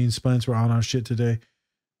sure that me and Spence were on our shit today.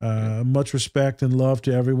 Much respect and love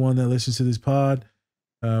to everyone that listens to this pod.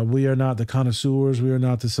 We are not the connoisseurs. We are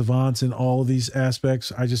not the savants in all of these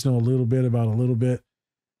aspects. I just know a little bit about a little bit.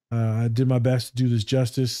 I did my best to do this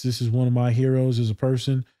justice. This is one of my heroes as a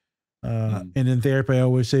person. And in therapy, I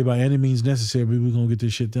always say by any means necessary, we're going to get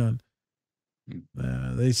this shit done.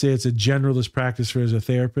 They say it's a generalist practice for as a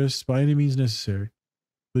therapist. By any means necessary,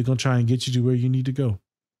 we're going to try and get you to where you need to go.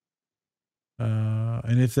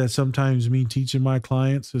 And if that sometimes means teaching my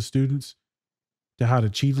clients or students to how to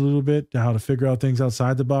cheat a little bit, to how to figure out things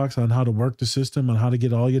outside the box, on how to work the system, on how to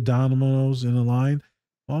get all your dominoes in a line,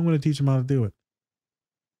 well, I'm going to teach them how to do it.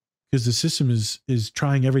 Because the system is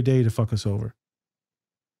trying every day to fuck us over.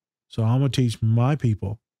 So I'm going to teach my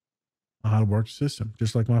people how to work the system,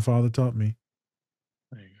 just like my father taught me.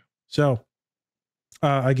 There you go. So,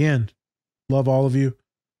 again, love all of you.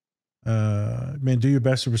 Man, do your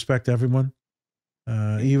best to respect everyone.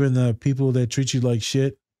 Even the people that treat you like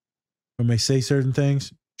shit or may say certain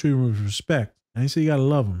things, treat them with respect. I didn't say you got to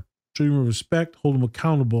love them. Treat them with respect, hold them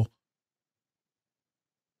accountable.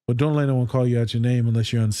 But don't let no one call you out your name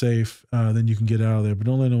unless you're unsafe. Then you can get out of there. But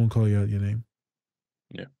don't let no one call you out your name.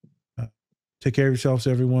 Yeah. Take care of yourselves,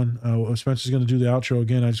 everyone. Spencer's going to do the outro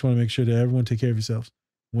again. I just want to make sure that everyone take care of yourselves.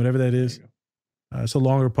 Whatever that is. It's a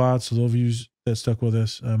longer pod, so those of you that stuck with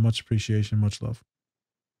us, much appreciation, much love.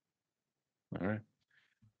 All right.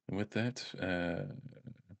 And with that,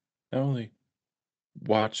 not only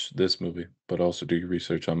watch this movie, but also do your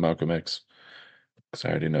research on Malcolm X. Because I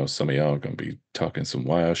already know some of y'all are going to be talking some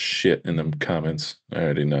wild shit in them comments. I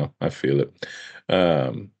already know. I feel it.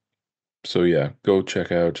 So yeah, go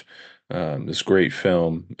check out this great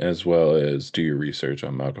film, as well as do your research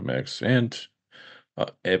on Malcolm X and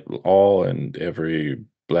all and every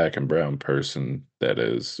Black and brown person that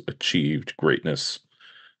has achieved greatness,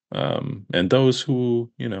 and those who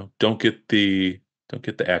don't get the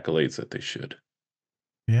accolades that they should.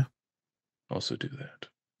 Yeah. Also do that.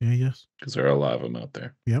 Yeah. Yes. Because there are a lot of them out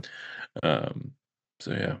there. Yep.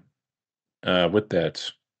 So yeah. With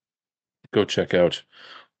that, go check out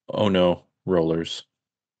Oh No Rollers.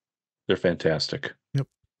 They're fantastic. Yep.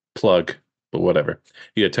 Plug, but whatever.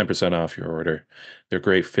 You get 10% off your order. They're a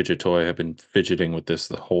great fidget toy. I've been fidgeting with this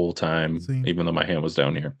the whole time, even though my hand was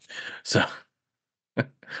down here. So I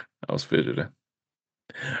was fidgeting.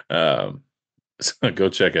 So go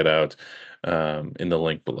check it out in the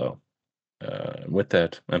link below. With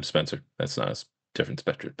that, I'm Spencer. That's not a Different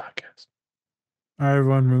Spectrum podcast. All right,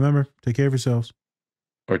 everyone. Remember, take care of yourselves.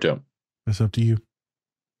 Or don't. That's up to you.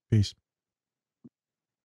 Peace.